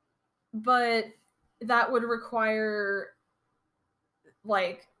 But that would require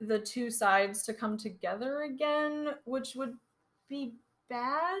like the two sides to come together again, which would be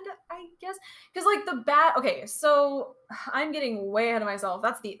bad, I guess. Because like okay, so I'm getting way ahead of myself.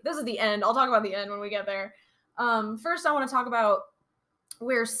 This is the end. I'll talk about the end when we get there. First I want to talk about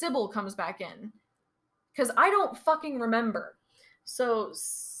where Sybil comes back in, because I don't fucking remember. So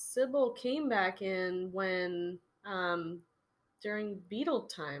Sybil came back in when during Beetle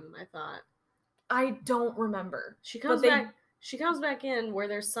time, I thought. I don't remember. She comes back in where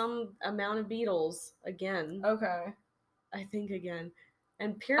there's some amount of beetles again. Okay. I think again.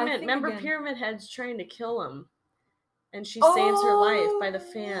 And Pyramid Head's trying to kill him. And she saves her life by the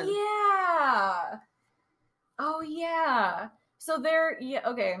fan. Yeah. Oh yeah. So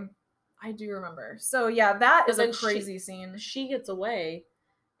okay. I do remember. So yeah, that is a crazy scene. She gets away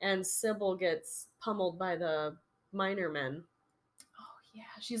and Sybil gets pummeled by the miner men. Oh yeah.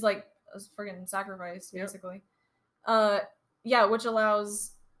 She's like a friggin' sacrifice, basically. Yeah, which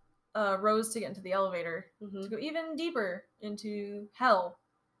allows Rose to get into the elevator to go even deeper into hell.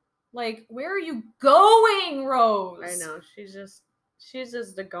 Like, where are you going, Rose? I know. She's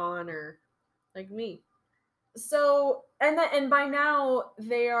just a goner, like me. So, and by now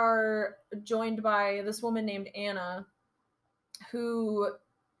they are joined by this woman named Anna, who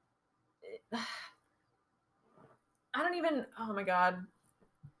I don't even, oh my god.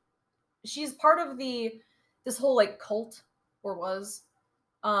 She's part of this whole like cult, or was.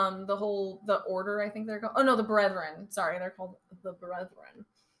 The order, I think they're called. Oh no, the Brethren. Sorry, they're called the Brethren.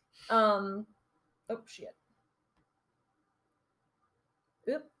 Oh shit.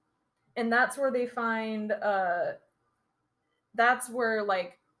 Oop. And that's where they find that's where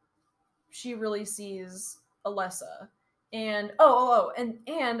like she really sees Alessa. And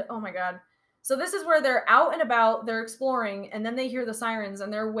and oh my god. So this is where they're out and about, they're exploring, and then they hear the sirens,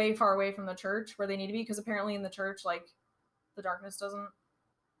 and they're way far away from the church where they need to be, because apparently in the church, like, the darkness doesn't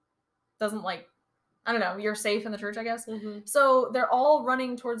like, I don't know, you're safe in the church, I guess. Mm-hmm. So they're all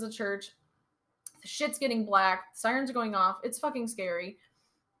running towards the church. The shit's getting black. Sirens are going off. It's fucking scary.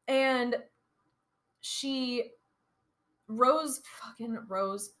 And Rose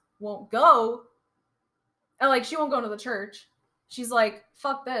won't go. And like, she won't go to the church. She's like,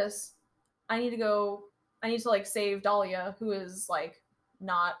 fuck this. I need to like save Dahlia, who is like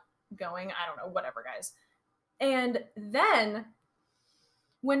not going. I don't know, whatever, guys. And then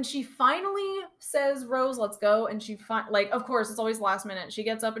when she finally says, Rose, let's go, and like, of course, it's always last minute. She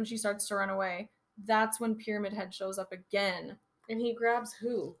gets up and she starts to run away. That's when Pyramid Head shows up again. And he grabs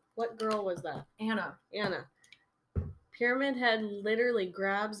who? What girl was that? Anna. Pyramid Head literally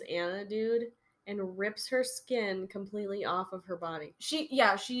grabs Anna, dude, and rips her skin completely off of her body. Sorry,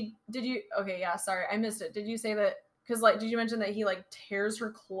 I missed it. Did you say that? Because, like, did you mention that he, like, tears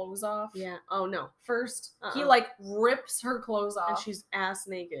her clothes off? Yeah. Oh, no. First, he, like, rips her clothes off. And she's ass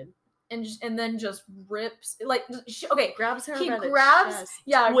naked. And then just rips, like, grabs her he by the grabs, chest,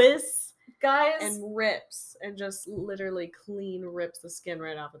 yeah, twists, guys, and rips, and just literally clean rips the skin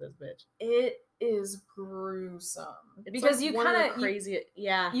right off of this bitch. It is gruesome. It's because like you one of kind the crazy,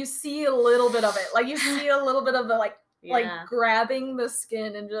 you see a little bit of it. Like, you see a little bit of the, like, yeah. like, grabbing the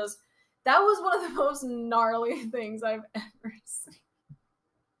skin, and just, that was one of the most gnarly things I've ever seen.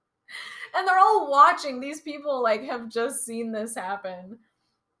 And they're all watching. These people, like, have just seen this happen.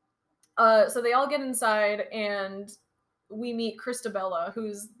 So they all get inside, and we meet Christabella,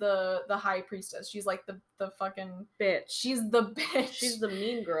 who's the high priestess. She's like the fucking bitch. She's the bitch. She's the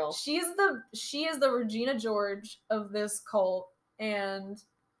mean girl. She is the Regina George of this cult, and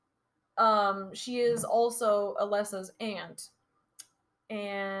she is also Alessa's aunt.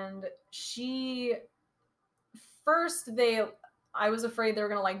 And I was afraid they were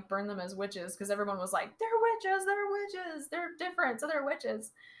gonna like burn them as witches, because everyone was like, they're witches, they're different, so they're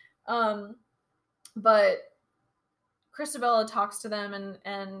witches. But Christabella talks to them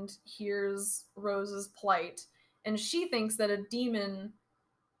and hears Rose's plight, and she thinks that a demon,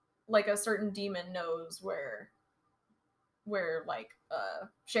 like a certain demon, knows where like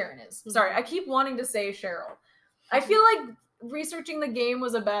Sharon is. Mm-hmm. Sorry, I keep wanting to say Cheryl. I feel like researching the game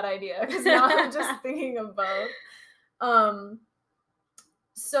was a bad idea, because now I'm just thinking of both.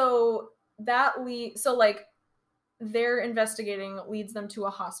 So like their investigating leads them to a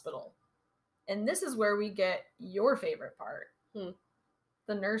hospital. And this is where we get your favorite part.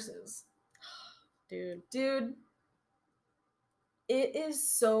 The nurses. Dude. It is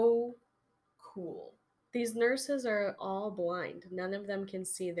so cool. These nurses are all blind. None of them can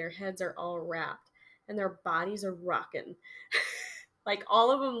see. Their heads are all wrapped. And their bodies are rocking. Like,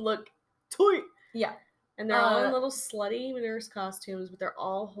 all of them look toy. Yeah. And they're all in little slutty nurse costumes, but they're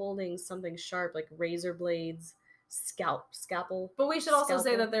all holding something sharp, like razor blades, scalpel. But we should also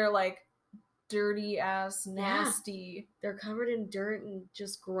say that they're, like, dirty ass, nasty. Yeah. They're covered in dirt and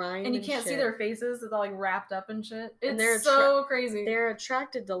just grime, and you can't see their faces. They're all like wrapped up and shit. It's and they're so crazy. They're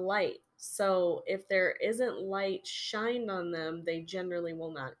attracted to light, so if there isn't light shined on them, they generally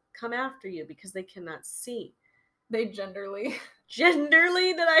will not come after you because they cannot see. They genderly. Did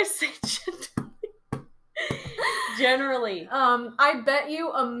I say genderly? Generally. I bet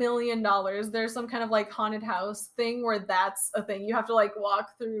you $1 million there's some kind of like haunted house thing where that's a thing. You have to like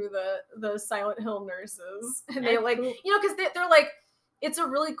walk through the Silent Hill nurses, and they like, you know, because they're like, it's a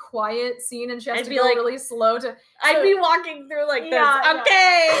really quiet scene, and she has to go like, really slow to. I'd be walking through like this. Yeah.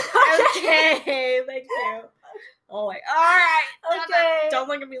 Okay, thank you. Oh, like, all right, okay. Don't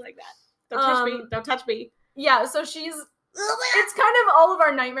look at me like that. Don't touch me. Don't touch me. Yeah, so it's kind of all of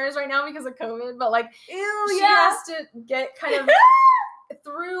our nightmares right now because of COVID, but like, she has to get kind of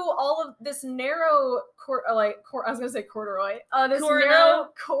through all of this narrow I was gonna say corduroy. This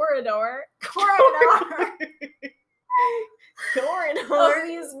narrow corridor. Of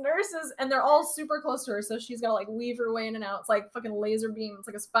these nurses, and they're all super close to her, so she's gotta like weave her way in and out. It's like fucking laser beam. It's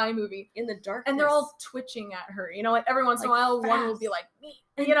like a spy movie in the dark, and they're all twitching at her. You know, like every once in a while, fast. one will be like,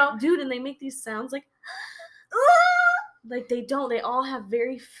 you know, dude, and they make these sounds like. Like, they don't. They all have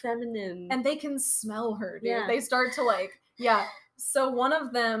very feminine. And they can smell her, dude. Yeah. They start to like, yeah. So one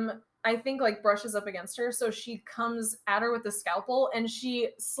of them, I think, like brushes up against her. So she comes at her with the scalpel and she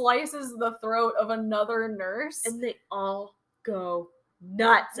slices the throat of another nurse. And they all go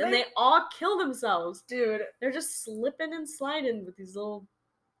nuts. And they all kill themselves. Dude, They're just slipping and sliding with these little...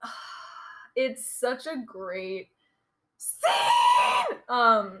 it's such a great scene.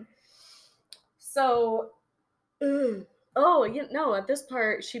 So... Oh, no, at this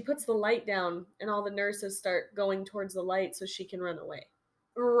part, she puts the light down and all the nurses start going towards the light so she can run away.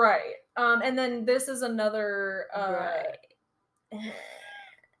 Right. And then this is another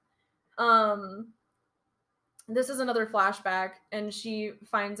this is another flashback, and she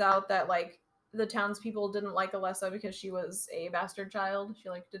finds out that like the townspeople didn't like Alessa because she was a bastard child. She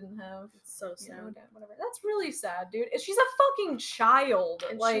like didn't have so sad. Dad, whatever. That's really sad, dude. She's a fucking child.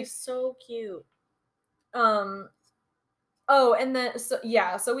 And like she's so cute. Oh, and then so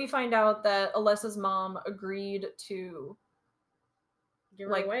we find out that Alessa's mom agreed to give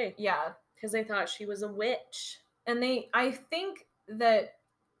her away. Yeah, because they thought she was a witch. And I think that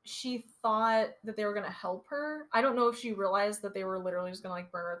she thought that they were gonna help her. I don't know if she realized that they were literally just gonna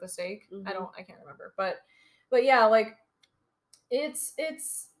like burn her at the stake. Mm-hmm. I can't remember. But yeah, like the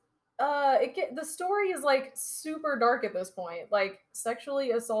story is like super dark at this point. Like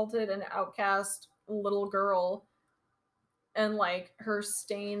sexually assaulted and outcast little girl, and like her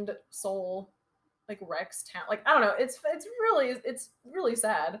stained soul like wrecks town. Like I don't know. It's really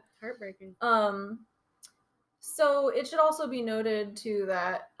sad. Heartbreaking. So it should also be noted too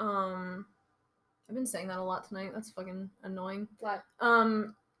that I've been saying that a lot tonight. That's fucking annoying. What?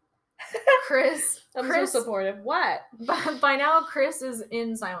 Chris. I'm so supportive. What? By now, Chris is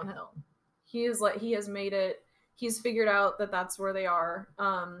in Silent Hill. He has made it. He's figured out that that's where they are.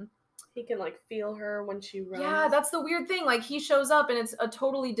 He can like feel her when she runs. Yeah, that's the weird thing. Like he shows up and it's a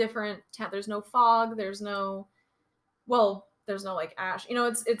totally different town. There's no fog. There's no like ash. You know,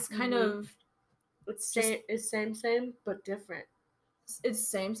 it's kind of. It's same, but different. It's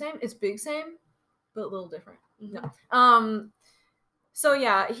same. It's big same, but a little different. Mm-hmm. No. So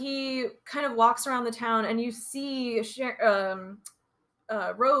yeah, he kind of walks around the town, and you see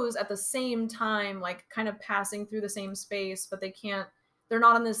Rose at the same time, like kind of passing through the same space, but they're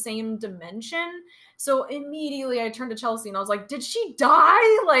not in the same dimension. So immediately I turned to Chelsea and I was like, did she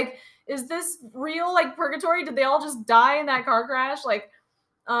die? Like, is this real, like, purgatory? Did they all just die in that car crash? Like,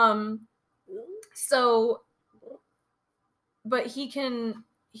 so, but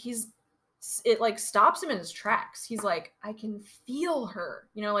it like stops him in his tracks. He's like, I can feel her,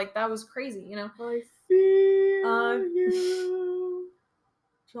 you know, like that was crazy, you know. I feel you,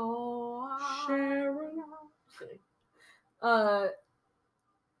 Sharon.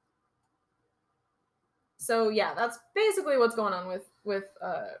 So yeah, that's basically what's going on with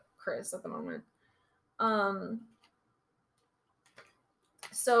Chris at the moment.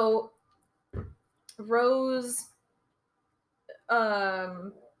 So Rose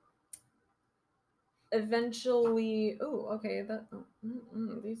eventually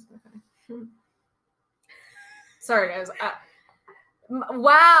these okay. Sorry guys.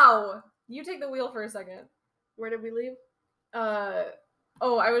 Wow, you take the wheel for a second. Where did we leave? I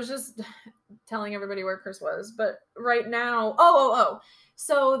was just telling everybody where Chris was, but right now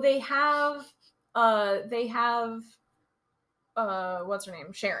so they have what's her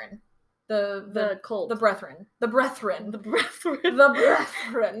name, Sharon, the cult, the Brethren.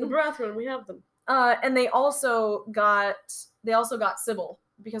 We have them. And they also got Sybil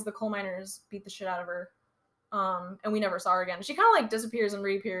because the coal miners beat the shit out of her. And we never saw her again. She kind of like disappears and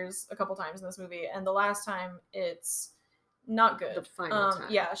reappears a couple times in this movie, and the last time it's not good. The final time.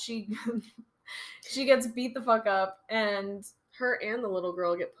 Yeah, she gets beat the fuck up, and her and the little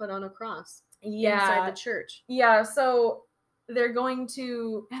girl get put on a cross. Yeah, inside the church. Yeah, so they're going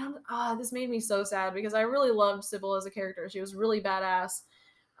to, and this made me so sad because I really loved Sybil as a character. She was really badass.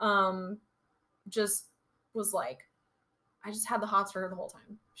 Just was like, I just had the hots for her the whole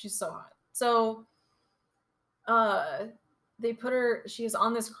time. She's so hot. So, they put her, she's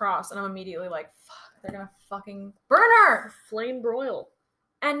on this cross, and I'm immediately like, fuck, they're gonna fucking burn her! Flame broil.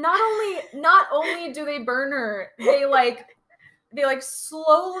 And not only do they burn her, they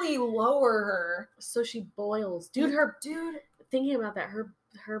slowly lower her. So she boils. Dude, thinking about that,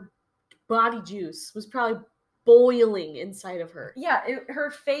 her body juice was probably boiling inside of her. Yeah, her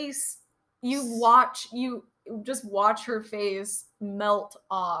face, you just watch her face melt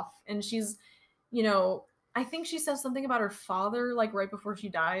off, and she's, you know, I think she says something about her father, like right before she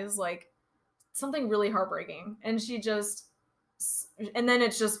dies, like something really heartbreaking, and she just and then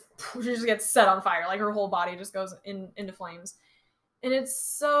it's just she just gets set on fire. Like her whole body just goes into flames, and it's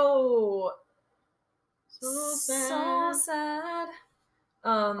so sad.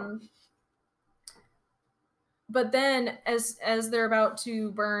 But then as they're about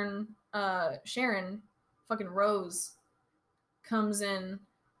to burn Sharon, fucking Rose comes in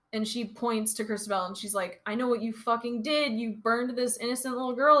and she points to Christabel and she's like, I know what you fucking did. You burned this innocent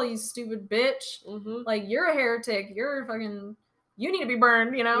little girl, you stupid bitch. Mm-hmm. Like, you're a heretic. You're fucking, you need to be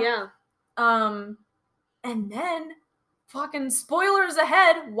burned, you know? Yeah. And then, fucking spoilers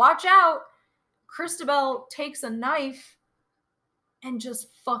ahead, watch out. Christabel takes a knife and just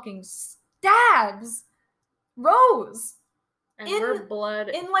fucking stabs Rose. And in her blood,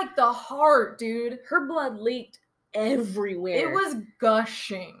 in like the heart, dude. her blood leaked everywhere. It was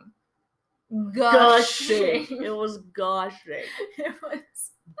gushing. gushing. It was gushing. It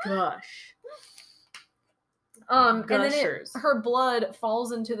was Gush. and then Gushers. her blood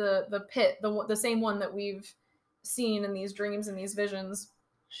falls into the pit, the same one that we've seen in these dreams and these visions.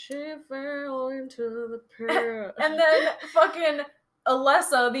 She fell into the pit. And then fucking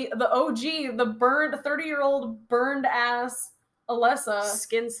Alessa, the OG, the burned 30-year-old burned ass Alessa,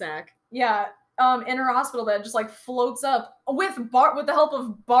 Skin sack. yeah, in her hospital bed, just like floats up with the help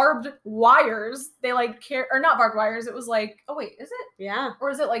of barbed wires. They like or not barbed wires. It was like, oh wait, is it? Yeah. Or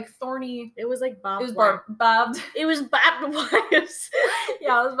is it like thorny? It was like barbed. It was barbed. It was barbed wires.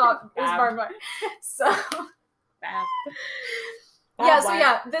 Yeah, it was barbed. It was barbed wire. So. Barbed. Yeah, so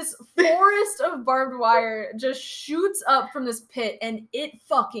yeah, this forest of barbed wire just shoots up from this pit and it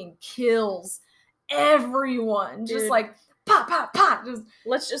fucking kills everyone. Just Dude. like pop, pop, pop. Just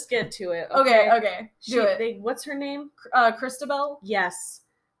Let's just get to it. okay. Do it. What's her name? Christabel. Yes.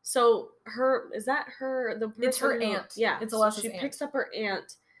 So is that her? It's her person who- aunt. Yeah. It's so Alessa's she aunt. picks up her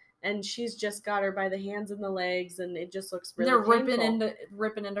aunt, and she's just got her by the hands and the legs, and it just looks really. They're painful.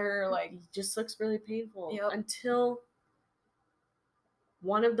 ripping into her like. It just looks really painful. Yep. Until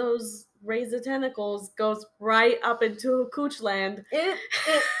one of those razor tentacles goes right up into cooch land.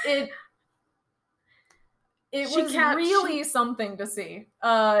 It She was can't- really something to see.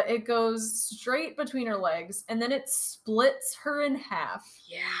 It goes straight between her legs, and then it splits her in half.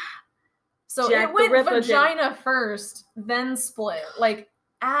 Yeah. So Jack it the went Ripper did- vagina first, then split. Like,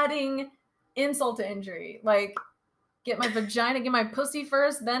 adding insult to injury. Like, get my vagina, get my pussy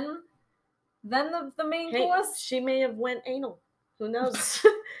first, then the main Hey, course. she may have went anal. Who knows?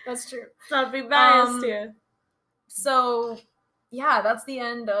 That's true. Let's not be biased Um, here. So, yeah, that's the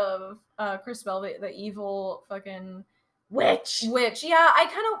end of Christabel, the evil fucking Witch. witch. Yeah, I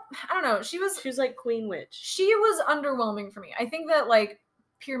don't know. She was like Queen Witch. she was underwhelming for me. I think that like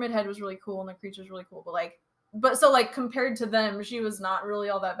Pyramid Head was really cool and the creature's really cool, but so like compared to them, she was not really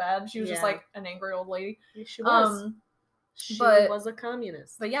all that bad. She was just Yeah. like an angry old lady. She was. She but- was a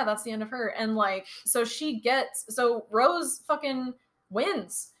communist. But yeah, that's the end of her. And like, so Rose fucking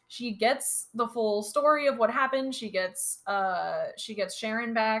wins. She gets the full story of what happened. She gets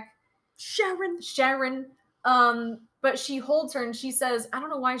Sharon back. Sharon. But she holds her and she says, I don't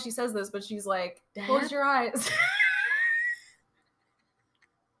know why she says this, but she's like, Dad? close your eyes.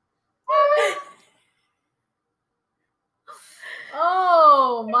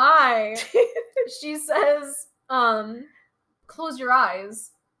 Oh my. She says, close your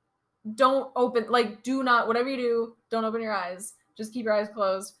eyes. Don't open, like, do not, whatever you do, don't open your eyes. Just keep your eyes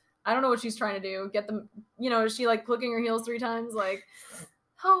closed. I don't know what she's trying to do. Get them, is she like clicking her heels 3 times? Like,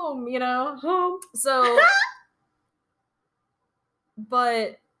 home, Home. So,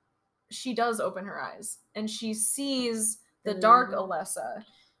 but she does open her eyes and she sees the dark Alessa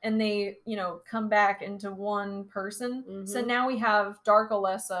and they, come back into one person. So Mhm. now we have dark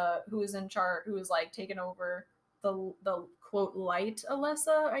Alessa who is in charge, who is like taken over the quote light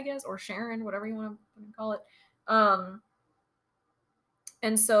Alessa, I guess, or Sharon, whatever you want to call it.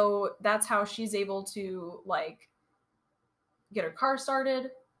 And so that's how she's able to like get her car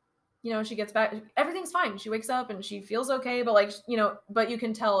started. She gets back, everything's fine. She wakes up and she feels okay, but like, but you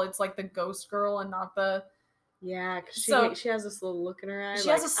can tell it's like the ghost girl and not the. Yeah, because So- she has this little look in her eye. She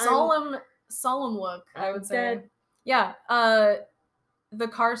like, has a solemn look, I I'm would say. dead. Yeah. The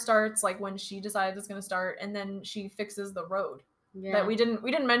car starts like when she decides it's gonna start, and then she fixes the road. Yeah. That we didn't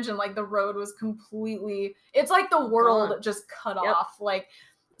mention, like the road was completely, it's like the world Gone. just cut Yep. off. Like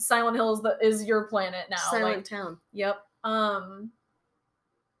Silent Hill is your planet now. Silent like, Town. Yep.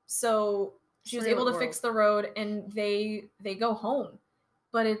 So she was able to Silent fix the road and they go home.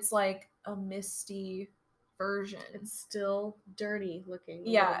 But it's like a misty version. It's still dirty looking.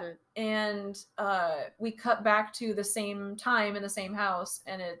 Yeah. A little bit. And we cut back to the same time in the same house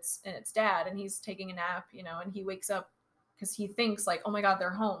and it's Dad and he's taking a nap, and he wakes up because he thinks like, oh my god, they're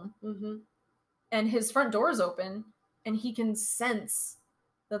home, Mm-hmm. and his front door is open, and he can sense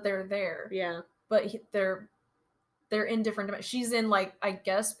that they're there, Yeah. but they're in different dimensions. She's in like, I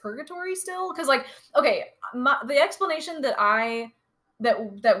guess, purgatory still, because like, okay, the explanation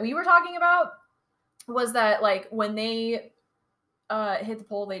that we were talking about was that like when they hit the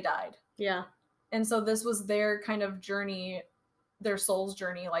pole, they died. Yeah. And so this was their kind of journey, their soul's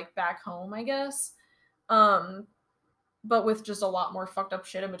journey, like back home, I guess. But with just a lot more fucked up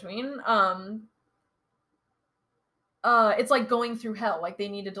shit in between. It's like going through hell. Like they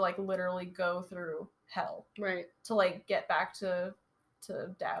needed to like literally go through hell Right. to like get back to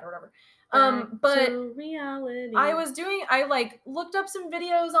dad or whatever. Back But to reality. I like looked up some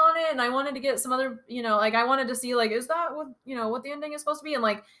videos on it, and I wanted to get some other, like I wanted to see like, is that what, what the ending is supposed to be? And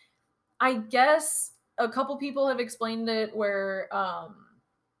like, I guess a couple people have explained it where,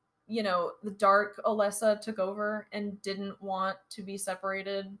 the dark Alessa took over and didn't want to be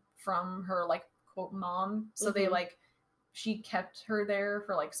separated from her like quote mom. So they Mhm. like, she kept her there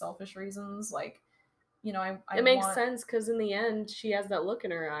for like selfish reasons. Like, I It makes want... sense because in the end, she has that look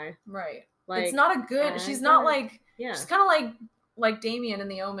in her eye. Right. Like, it's not a good. She's not like. Yeah. She's kind of like Damien in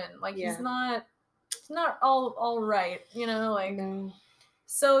The Omen. Like Yeah. he's not all right. Like. No.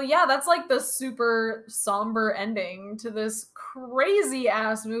 So yeah, that's like the super somber ending to this crazy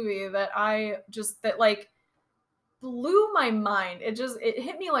ass movie that like blew my mind. It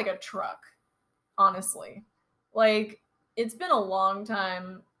hit me like a truck, honestly. Like it's been a long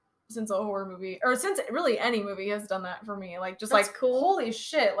time since a horror movie, or since really any movie has done that for me. Like just That's like cool. Holy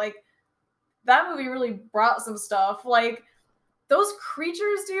shit, like that movie really brought some stuff. Like those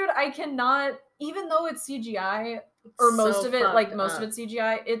creatures, dude, I cannot, even though it's CGI, or most of it, like most of it's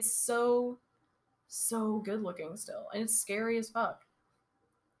CGI, it's so good looking still, and it's scary as fuck.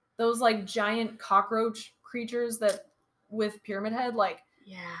 Those like giant cockroach creatures that with Pyramid Head, like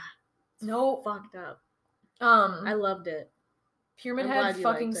no fucked up. I I loved it. Pyramid Head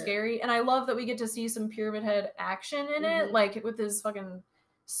fucking scary, and I love that we get to see some Pyramid Head action in it, like with his fucking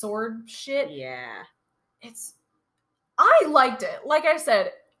sword shit. Yeah, I liked it. Like I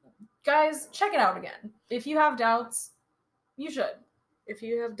said, guys, check it out again. If you have doubts, you should. If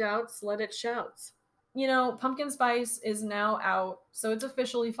you have doubts, let it shout. Pumpkin Spice is now out, so it's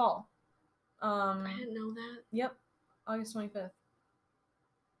officially fall. I didn't know that. Yep, August 25th.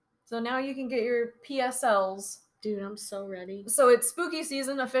 So now you can get your PSLs. Dude, I'm so ready. So it's spooky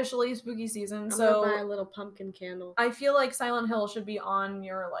season, officially spooky season. I'm so gonna buy a little pumpkin candle. I feel like Silent Hill should be on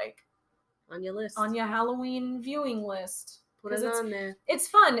your on your list, on your Halloween viewing list. Put it on there. It's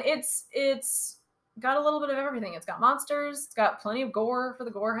fun. It's got a little bit of everything. It's got monsters. It's got plenty of gore for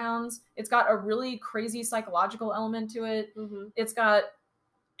the gore hounds. It's got a really crazy psychological element to it. Mm-hmm. It's got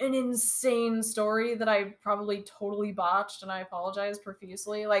an insane story that I probably totally botched, and I apologize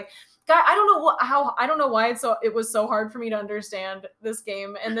profusely. Like, guy, I don't know why it was so hard for me to understand this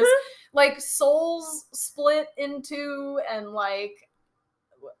game, and this like souls split into, and like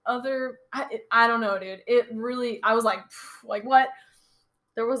other I don't know, dude. It really, I was like what?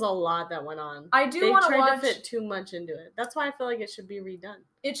 There was a lot that went on. I do want to watch. To fit too much into it. That's why I feel like it should be redone.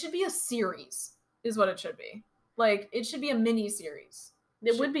 It should be a series, is what it should be. Like, it should be a mini series.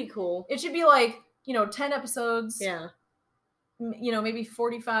 It would be cool. It should be like 10 episodes. Yeah. Maybe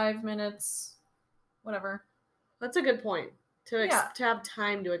 45 minutes, whatever. That's a good point. To have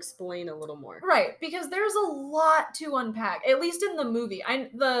time to explain a little more. Right, because there's a lot to unpack, at least in the movie.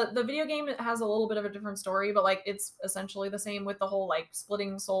 The video game has a little bit of a different story, but like it's essentially the same with the whole like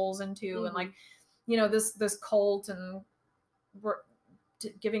splitting souls into and like this cult and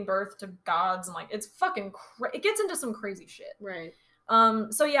giving birth to gods, and like it's fucking it gets into some crazy shit. Right.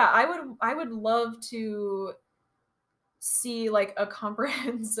 So yeah, I would love to see like a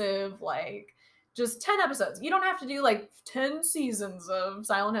comprehensive like just 10 episodes. You don't have to do like 10 seasons of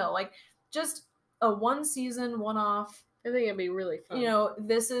Silent Hill. Like just a one season, one off. I think it'd be really fun.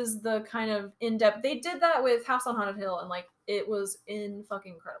 This is the kind of in-depth. They did that with House on Haunted Hill, and like it was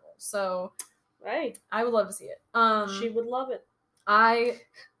fucking incredible. So right. I would love to see it. She would love it.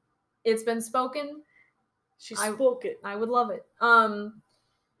 It's been spoken. She spoke it. I would love it.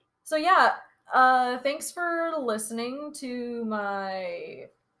 So yeah, thanks for listening to my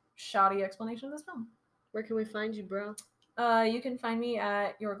shoddy explanation of this film. Where can we find you, bro? You can find me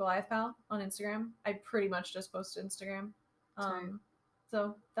at Your Goliath Pal on Instagram. I pretty much just post to Instagram.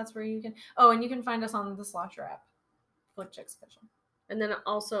 So that's where you can. Oh, and you can find us on the Slasher app, Flick Chicks Official. And then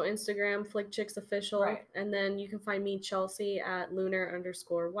also Instagram, Flick Chicks Official. Right. And then you can find me, Chelsea, at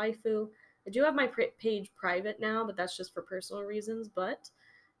lunar_waifu. I do have my page private now, but that's just for personal reasons. But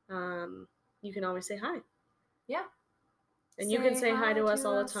you can always say hi. Yeah. And you can say hi to us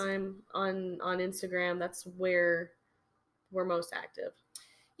all the us. time on Instagram. That's where we're most active.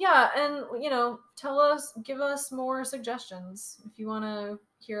 Yeah, and give us more suggestions. If you want to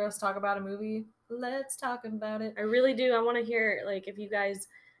hear us talk about a movie, let's talk about it. I really do. I want to hear, like, if you guys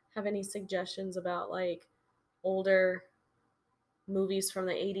have any suggestions about, like, older movies from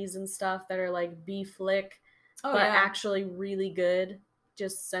the 80s and stuff that are, like, B-flick, but actually really good,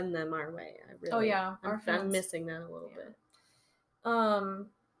 just send them our way. I'm missing that a little bit.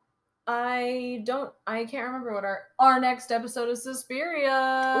 I can't remember what our next episode is.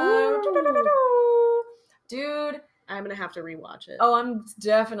 Suspiria. Ooh. Dude, I'm gonna have to rewatch it. Oh, I'm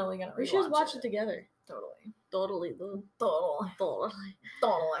definitely gonna rewatch it. We should watch it together. Totally.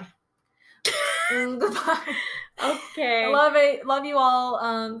 Goodbye. Okay. I love you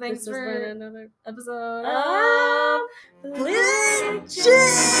all. Thanks for another episode of Flick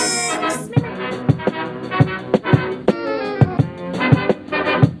Chicks.